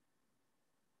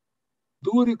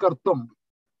 Duri kartum,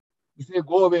 you say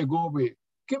go away, go away.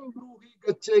 Kim bruhi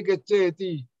gacche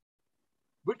eti.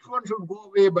 Which one should go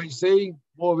away by saying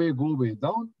go away, go away?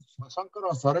 Now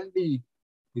Shankara suddenly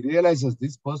he realizes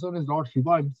this person is Lord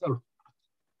Shiva himself,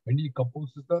 and he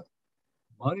composes the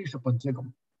Manisha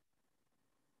Panchakam.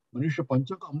 Manisha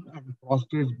Panchakam and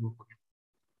prostrates before him.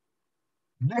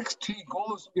 Next, he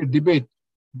goes to a debate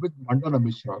with Mandala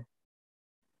Mishra.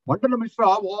 Mandala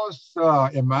Mishra was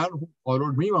a man who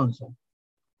followed Mimamsa.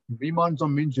 Mimamsa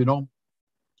means,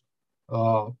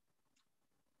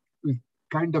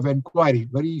 kind of inquiry,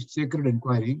 very sacred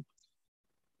inquiry.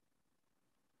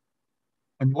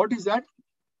 And what is that?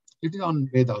 It is on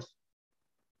Vedas.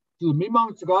 To the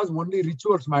Mimamsakas, only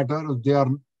rituals matter if they are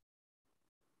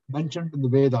mentioned in the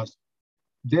Vedas.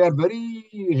 They are very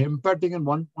emphatic in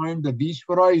one point that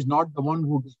Ishvara is not the one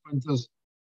who dispenses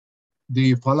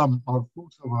the phalam or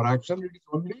fruits of our action. It is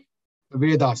only the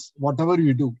Vedas, whatever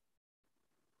you do.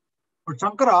 But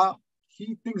Shankara,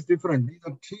 he thinks differently.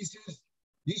 That he says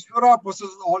Ishvara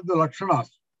possesses all the lakshanas.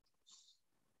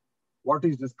 What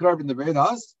is described in the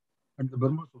Vedas and the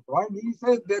Brahma Sutra. And he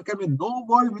says there can be no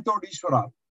world without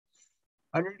Ishvara.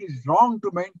 And it is wrong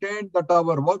to maintain that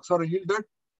our works are yielded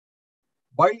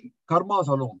by karmas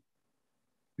alone.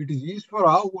 It is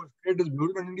Ishvara who has created this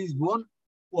world, and it is one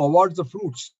who awards the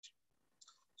fruits.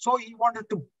 So he wanted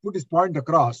to put his point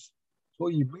across. So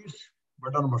he meets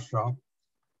Mandala Mishra.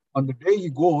 On the day he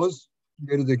goes,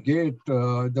 there is a gate.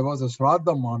 There was a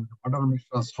Shraddham on Mandala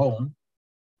Mishra's home,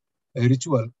 a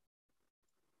ritual.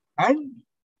 And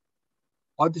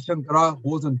Adi Shankara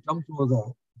goes and jumps over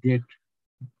the gate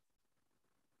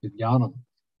with Jnanam.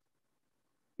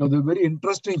 Now, the very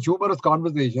interesting, humorous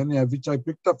conversation, which I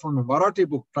picked up from a Marathi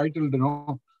book titled,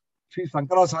 Shri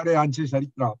Sankaracharya Anshi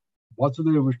Charitra.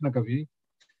 Vasudeva Vishnu Kavi.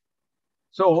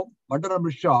 So, Mandana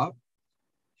Mishra,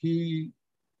 he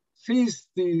sees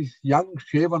this young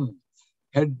shaven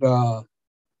head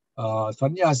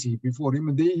sannyasi before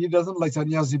him. He doesn't like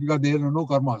sannyasi because they have no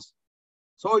karmas.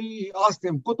 So he asked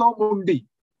him, Kuto Mundi,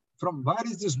 from where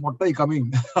is this mottai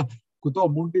coming?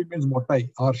 Kuto Mundi means mottai,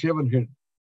 or shaven head.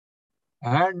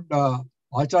 And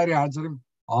Acharya answered him,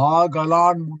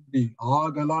 Agalan Mundi.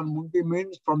 Agalan Mundi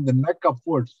means from the neck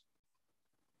upwards.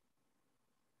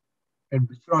 And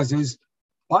Vishra says,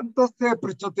 Pantaste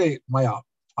Prichate Maya.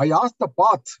 I asked the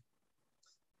path.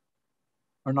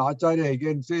 And Acharya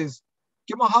again says,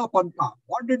 Kimaha Panta.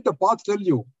 What did the path tell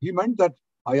you? He meant that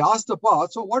I asked the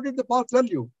path, so what did the path tell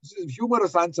you? This is a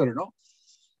humorous answer, you know.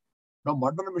 Now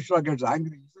Mandana Mishra gets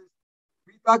angry. He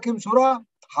says, Pita Kim Sura,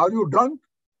 are you drunk?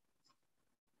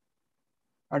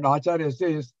 And Acharya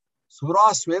says,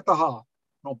 Sura Swetaha.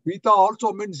 Now Pita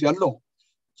also means yellow.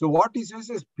 So what he says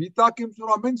is, Pita Kim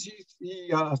Sura means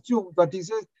he assumes that he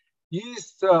says,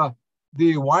 is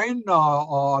the wine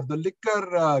or the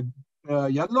liquor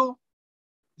yellow?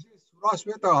 He says,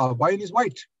 Sura Swetaha, wine is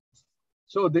white.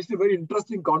 So this is a very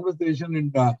interesting conversation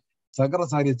in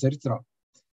Sankaracharya Charitra.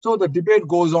 So the debate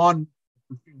goes on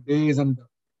 15 days, and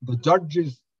the judge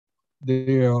is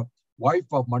the wife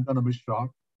of Mandana Mishra,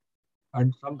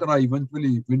 and Sankara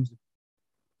eventually wins.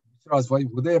 Mishra's wife,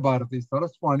 Udaya Bharati,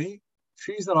 Saraswani,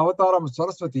 she is an avatar of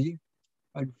Saraswati,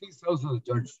 and she serves as a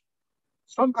judge.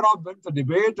 Sankara wins the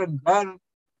debate, and then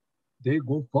they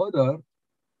go further,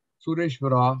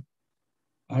 Sureshwara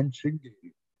and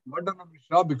Sringeri. Mandana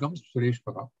Mishra becomes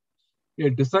Sureshwara, a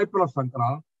disciple of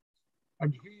Sankara,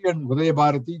 and he and Udaya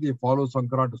Bharati, they follow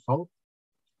Sankara to south.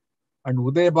 And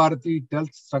Udaya Bharati tells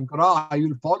Sankara, I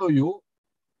will follow you,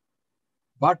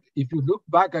 but if you look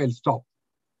back, I'll stop.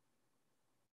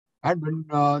 And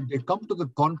when they come to the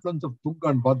confluence of Tunga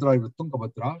and Bhadra with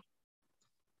Tungabhadra,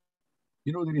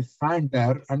 you know, there is sand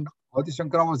there, and Adi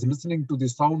Shankara was listening to the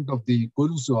sound of the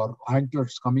gulus or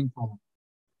anklets coming from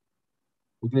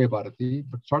Udaya Bharati,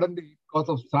 but suddenly, because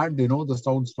of sand, you know, the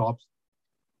sound stops.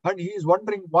 And he is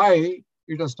wondering why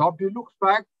it has stopped. He looks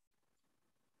back,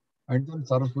 and then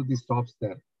Saraswati stops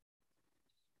there.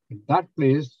 In that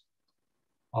place,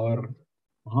 our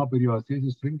Mahapariva says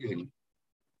is Sringeri.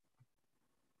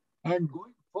 And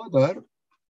going further,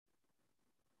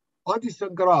 Adi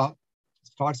Shankara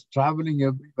starts traveling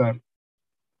everywhere.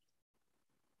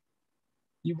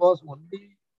 He was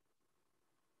only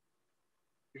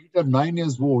 8 or 9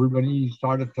 years old when he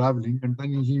started traveling, and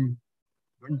then he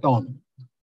went on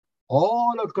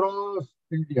all across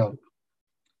India,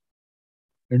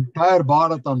 entire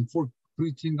Bharat on foot,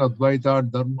 preaching Advaita,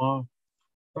 Dharma.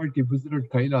 But he visited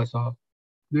Kailasa.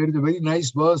 There is a very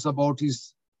nice verse about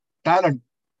his talent.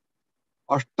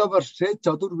 Ashtavarshe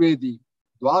Chaturvedi,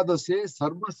 Dvadase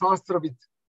Sarvasastravit,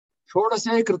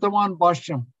 Shodase Kritaman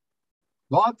Bhashyam,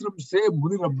 Dvatramse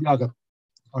Munirabhyagat.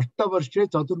 Ashtavarshe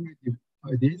Chaturvedi.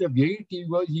 At the age of 8,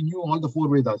 he knew all the 4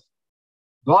 Vedas.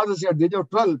 Dvadase, at the age of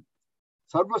 12,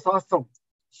 Sarvasastram,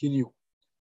 he knew.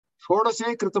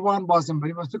 Shodase Kritaman Bhashyam. When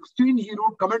he was 16, he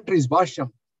wrote commentaries,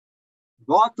 Bhashyam.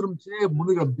 Dvatramse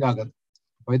Munirabhyagat.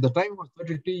 By the time he was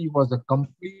 32, he was a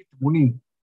complete Muni,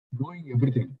 doing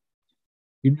everything.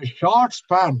 In a short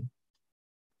span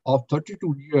of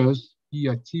 32 years, he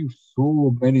achieved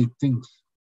so many things.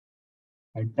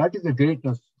 And that is the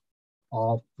greatness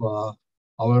of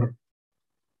our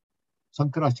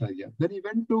Sankaracharya. Then he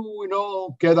went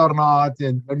to, Kedarnath,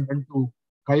 and then went to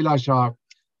Kailasha,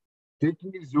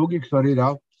 taking his yogic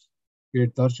sarira, a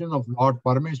darshan of Lord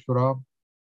Parameshwara,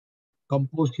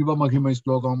 composed Shiva Mahima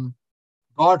Slokam,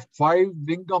 got 5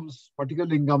 lingams, particular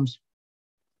lingams,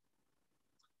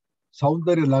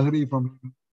 Saundarya Lahari from him.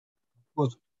 Of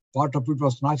course, part of it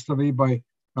was snatched away by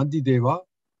Nandi Deva.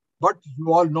 But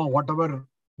you all know, whatever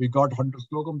we got 100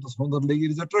 slokam, the Saundarya Lahari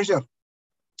is a treasure.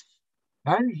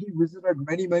 And he visited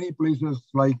many, many places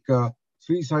like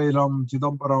Sri Sailam,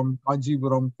 Chidambaram,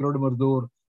 Kanchipuram, Thiruvadur,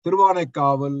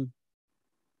 Thiruvanekkaval,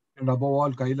 and above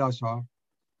all, Kailasha.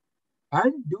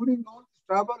 And during all this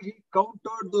travel, he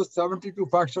countered the 72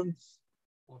 factions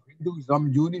of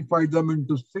Hinduism, unified them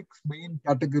into 6 main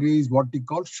categories, what he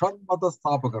called Shanmata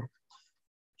Stapakar.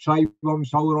 Shaivam,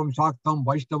 Shauram, Shaktam,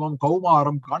 Vaishnavam,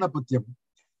 Kaumaram, Kanapatyam,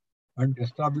 and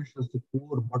established as the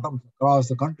 4 bottoms across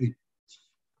the country.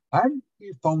 And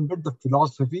he founded the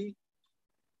philosophy,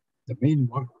 the main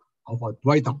work of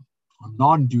Advaitam,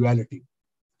 non-duality.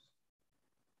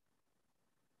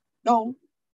 Now,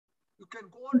 you can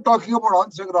go on talking about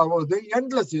Adi Shankara, they're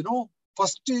endless,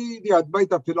 First, the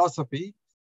Advaita philosophy,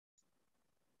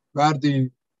 where the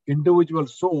individual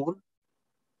soul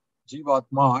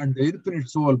Jivatma, and the infinite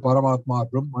soul, Paramatma,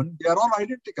 Brahman, they are all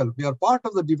identical. We are part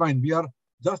of the divine. We are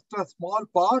just a small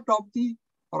part of the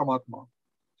Paramatma.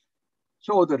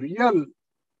 So the real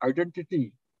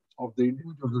identity of the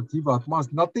individual, the Jivatma,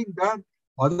 is nothing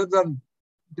other than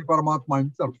the Paramatma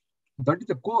himself. That is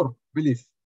the core belief.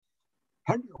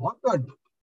 And he authored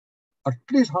at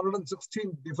least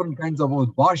 116 different kinds of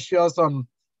bhashyas on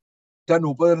 10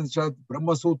 Upanishads,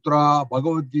 Brahma Sutra,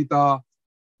 Bhagavad Gita,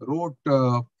 wrote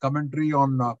commentary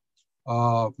on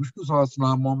Vishnu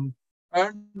Sahasranamam,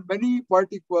 and many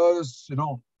poetic verse,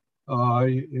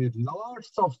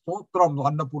 lots of stotram,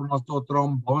 Annapurna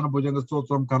Stotram, Bhavana Bhujanga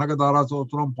Stotram, Kanakadara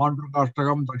Stotram,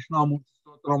 Pandurukashtakam, Dakshinamurti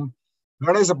Stotram,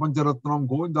 Ganesha Pancharatnam,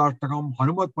 Govindashtakam,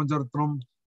 Hanumat Pancharatnam,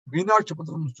 Meenakshi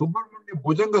Pancharatnam, Subramanian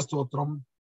Bhujanga Stotram,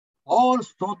 all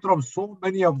stotrams, so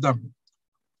many of them.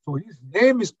 So his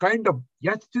name is kind of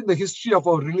etched in the history of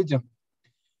our religion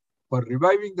for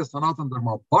reviving the Sanatana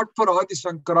Dharma. But for Adi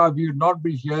Shankara, we would not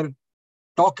be here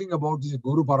talking about this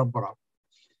Guru Parampara.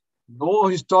 No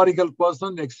historical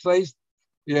person exercised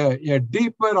a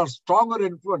deeper or stronger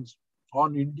influence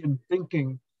on Indian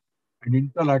thinking and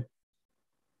intellect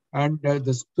and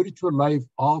the spiritual life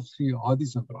of Sri Adi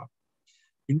Shankara.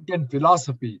 Indian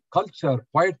philosophy, culture,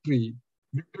 poetry,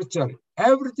 literature,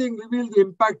 everything revealed the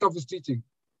impact of his teaching.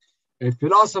 A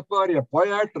philosopher, a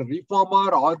poet, a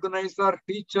reformer, organizer,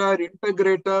 teacher,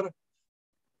 integrator,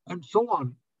 and so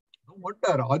on. No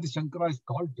wonder Adi Shankara is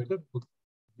called Jagat Guru.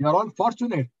 We are all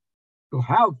fortunate to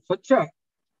have such a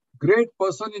great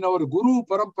person in our Guru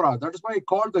Parampara. That is why I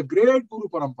call the great Guru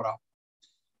Parampara.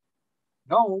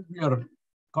 Now we are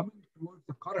coming towards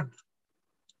the current.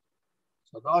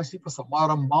 Sadashiva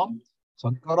Samarambam,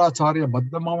 Sankaracharya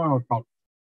Madhyamam our talk.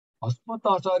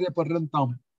 Asmatacharya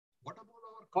Paryantam. What about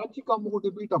our Kanchi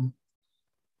Kamakoti Peetam?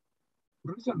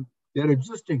 Listen, they are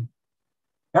existing.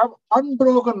 They have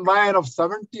unbroken line of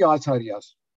 70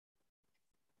 Acharyas.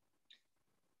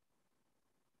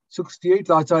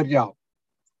 68th Acharya,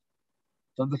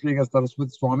 Chandrasekhar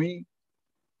Saraswati Swami,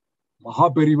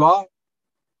 Mahaperiva.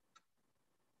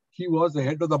 He was the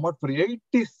head of the mutt for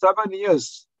 87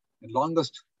 years, the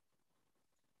longest.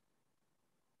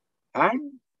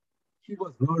 And he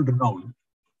was world renowned.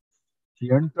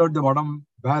 He entered the Madam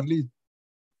barely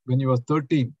when he was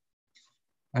 13.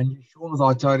 And he shone as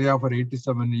Acharya for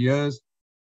 87 years.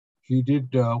 He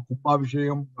did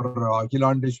Kumbhabhishekam for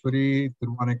Akhilandeshwari,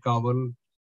 Thiruvanekkaval.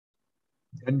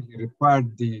 Then he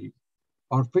repaired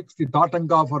fixed the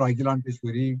Tatanga for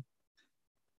Akhilandeshwari.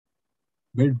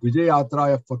 Made Vijay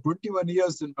Yatra for 21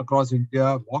 years across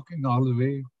India, walking all the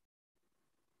way.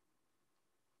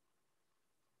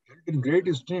 Held in great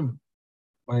esteem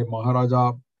by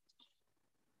Maharaja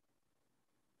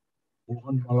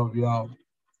Mohan Malavya,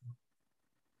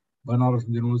 Banaras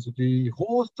University,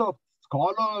 host of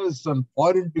scholars and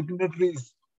foreign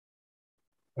dignitaries.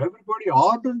 Everybody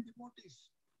ardent devotees.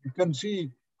 You can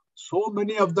see so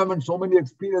many of them and so many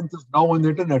experiences now on the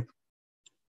internet.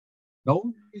 Now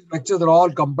these lectures are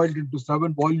all compiled into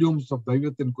 7 volumes of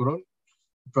Daivatyan Kural,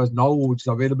 because now it's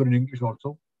available in English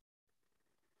also.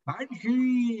 And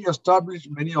he established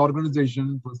many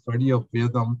organizations for study of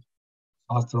Vedam,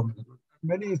 Shastram,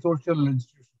 many social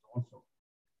institutions also.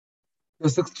 The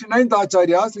 69th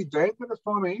Acharya, Sri Jayantara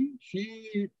Swami,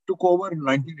 he took over in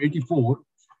 1984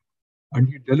 and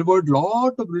he delivered a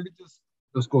lot of religious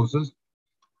discourses,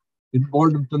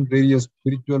 involved in various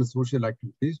spiritual social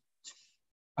activities.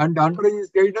 And under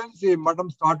his guidance, the Madam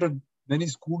started many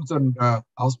schools and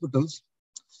hospitals.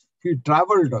 He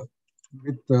traveled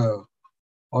with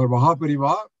our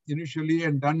Mahapariva initially,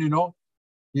 and then,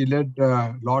 he led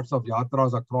lots of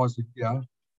yatras across India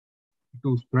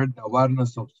to spread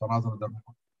awareness of Sanatana Dharma.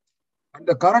 And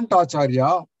the current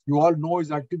Acharya, you all know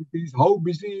his activities, how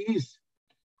busy he is.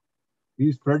 He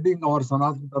is spreading our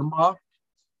Sanatana Dharma,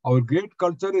 our great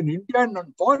culture in India and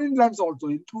foreign lands also,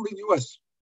 including US.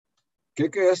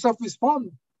 KKSF is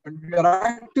formed and we are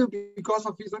active because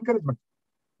of his encouragement.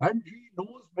 And he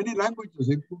knows many languages,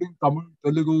 including Tamil,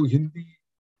 Telugu, Hindi,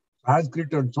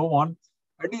 Sanskrit, and so on.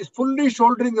 And he is fully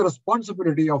shouldering the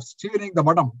responsibility of steering the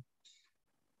Madam,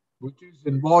 which is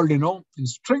involved, in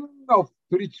string of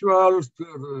spiritual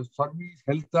service,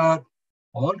 health,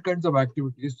 all kinds of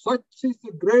activities. Such is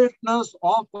the greatness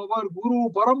of our Guru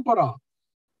Parampara,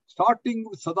 starting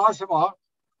with Sadashiva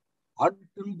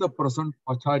until the present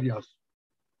Acharyas.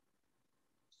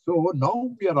 So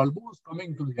now we are almost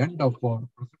coming to the end of our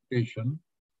presentation.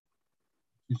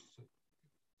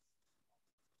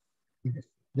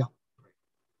 Yeah.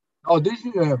 Now this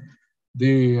is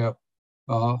the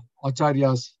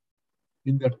Acharyas.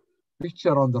 In that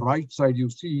picture on the right side, you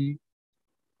see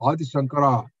Adi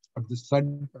Shankara at the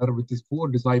center with his 4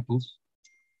 disciples.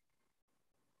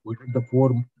 We did the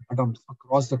 4 matams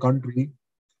across the country,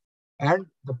 and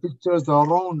the pictures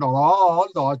around all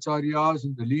the acharyas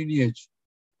in the lineage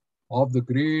of the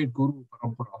great Guru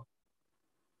Parampara.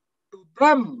 To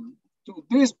them, to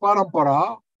this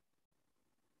Parampara,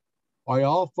 I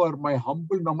offer my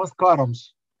humble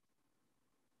namaskarams.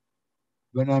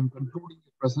 When I am concluding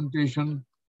the presentation,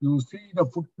 you see the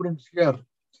footprints here,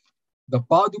 the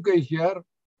paduka here.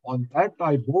 On that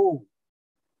I bow,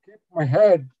 keep my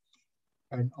head,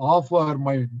 and offer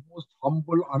my most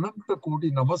humble Ananta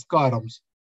Koti Namaskarams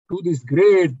to this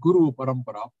great Guru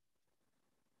Parampara.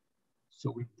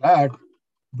 So with that,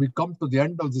 we come to the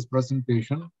end of this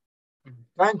presentation.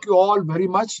 Thank you all very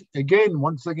much.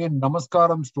 Once again,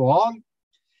 Namaskarams to all.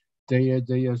 Jaya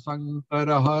Jaya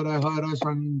Sankara Hara Hara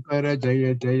Sankara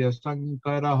Jaya Jaya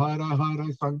Sankara Hara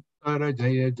Hara Sankara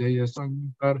Jaya Jaya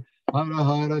Sankara Hara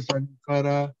Hara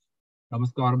Sankara.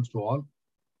 Namaskarams to all.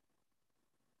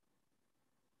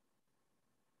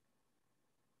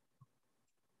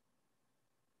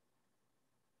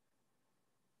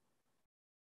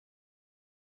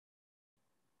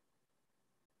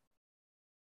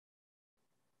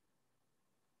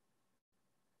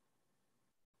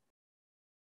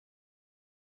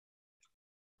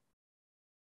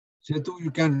 Setu,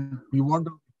 you want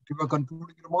to give a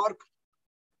concluding remark?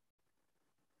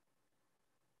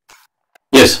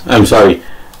 Yes, I'm sorry.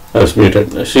 I was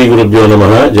muted. Shri Gurubhyo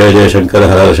Namaha, Jaya Jaya Shankara,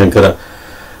 Hara Shankara.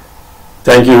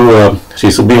 Thank you,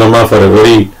 Shri Suby Mama, for a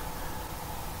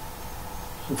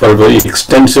very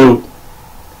extensive,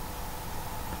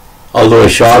 although a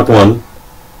short one,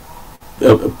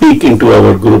 a peek into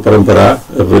our Guru Parampara,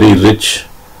 a very rich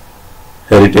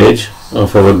heritage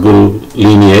of our Guru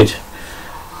lineage,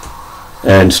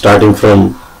 and starting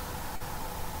from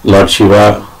Lord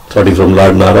Shiva, starting from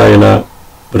Lord Narayana,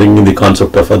 bringing the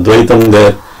concept of Advaitam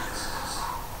there,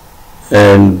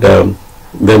 and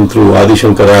then through Adi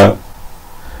Shankara,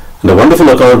 and a wonderful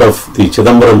account of the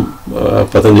Chidambaram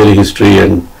Patanjali history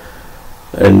and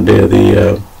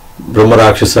the Brahma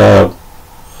Rakshasa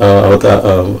or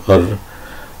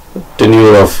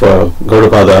tenure of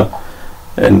Gaudapada,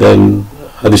 and then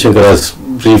Adi Shankara's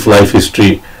brief life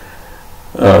history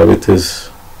with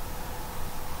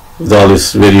all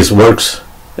his various works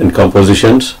and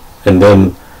compositions, and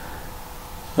then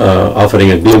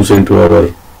offering a glimpse into our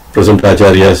present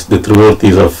acharyas, the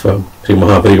Trivurtis of Sri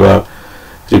Mahapariva,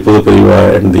 Sri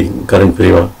Pudupariva, and the current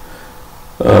Pariva.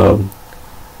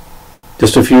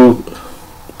 Just a few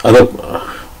other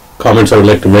comments I would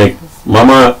like to make.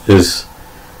 Mama we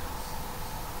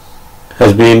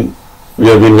have been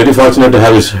very fortunate to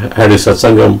have had his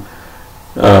satsangam,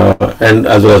 and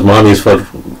as well as Mami's for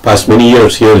past many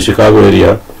years here in Chicago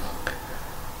area.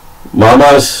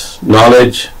 Mama's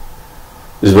knowledge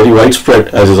is very widespread,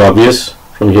 as is obvious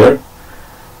from here.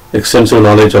 Extensive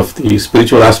knowledge of the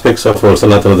spiritual aspects of our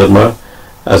Sanatana Dharma,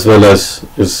 as well as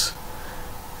his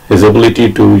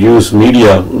ability to use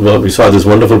media. Well, we saw this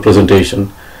wonderful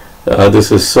presentation.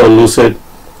 This is so lucid,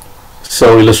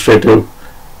 so illustrative,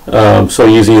 so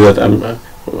easy that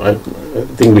I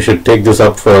think we should take this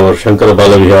up for our Shankara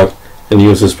Balavihar and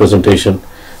use this presentation,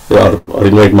 or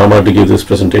invite Mama to give this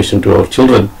presentation to our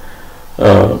children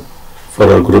for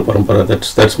our Guru Parampara.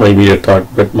 That's my immediate thought.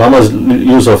 But Mama's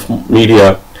use of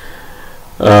media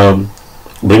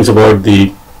brings about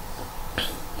the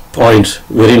points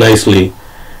very nicely,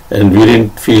 and we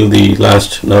didn't feel the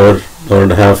last hour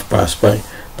and a half pass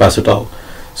at all.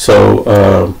 So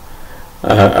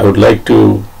I would like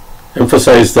to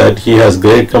emphasize that he has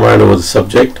great command over the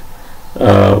subject,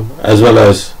 as well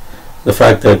as the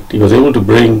fact that he was able to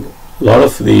bring a lot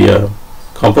of the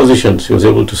compositions. He was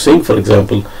able to sing, for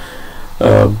example,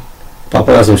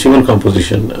 Paparasam Shivan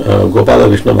composition, Gopala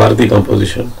Krishna Bharati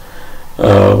composition.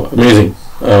 Amazing.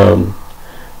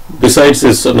 Besides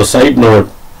this, on a side note,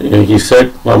 he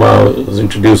said Mama was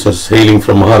introduced as hailing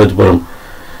from Maharajpuram.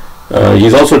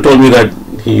 He's also told me that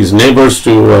he's neighbors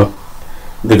to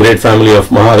the great family of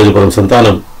Maharajapuram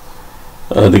Santanam,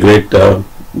 the great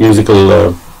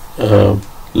musical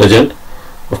legend,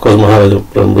 of course,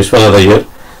 Maharajapuram Vishwanath Iyer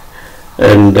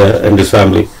and his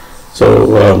family. So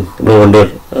no wonder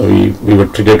we were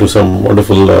treated to some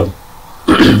wonderful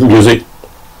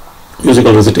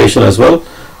musical recitation as well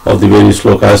of the various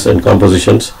slokas and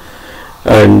compositions.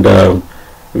 And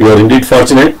we are indeed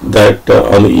fortunate that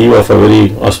on the eve of a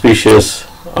very auspicious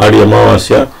Adi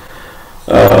Amavasya,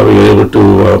 we were able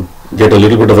to get a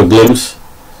little bit of a glimpse,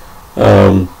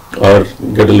 or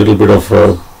get a little bit of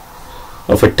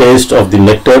a taste of the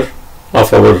nectar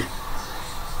of our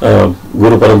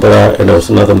Guru Parampara and our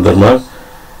Sanatana Dharma.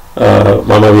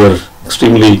 Mama, we are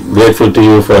extremely grateful to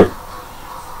you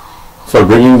for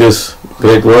bringing this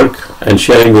great work and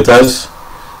sharing with us.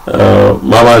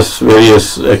 Mama's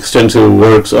various extensive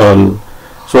works on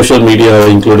social media,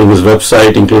 including his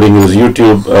website, including his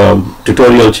YouTube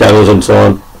tutorial channels and so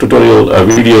on. Tutorial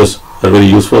videos are very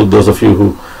useful. Those of you who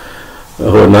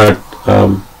have not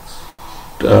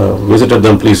visited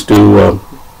them, please do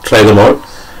try them out.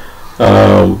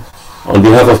 On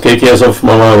behalf of KKSF,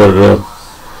 Mama, our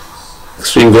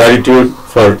extreme gratitude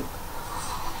for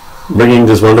bringing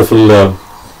this wonderful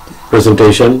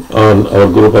presentation on our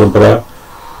Guru Parampara.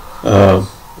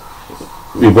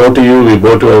 We bow to you, we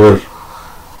bow to our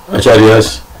Acharyas.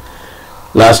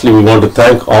 Lastly, we want to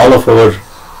thank all of our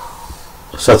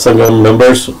Satsangam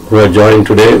members who have joined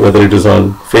today, whether it is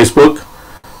on Facebook,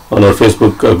 on our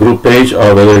Facebook group page,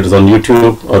 or whether it is on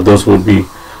YouTube, or those who would be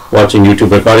watching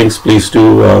YouTube recordings. Please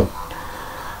do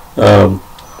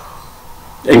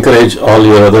encourage all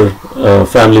your other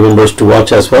family members to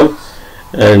watch as well.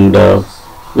 And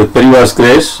with Parivar's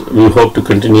grace, we hope to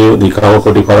continue the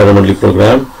Kamakoti Parayana Mandali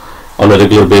program on a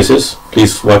regular basis.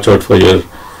 Please watch out for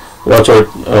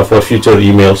for future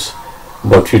emails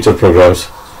about future programs.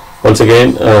 Once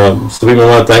again, Suby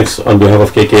Mama, thanks on behalf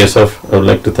of KKSF. I would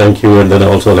like to thank you, and then I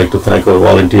also like to thank our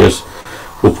volunteers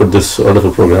who put this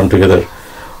wonderful program together.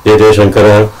 Jai Jai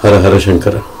Shankara, Hara Hara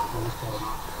Shankara.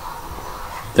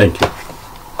 Thank you.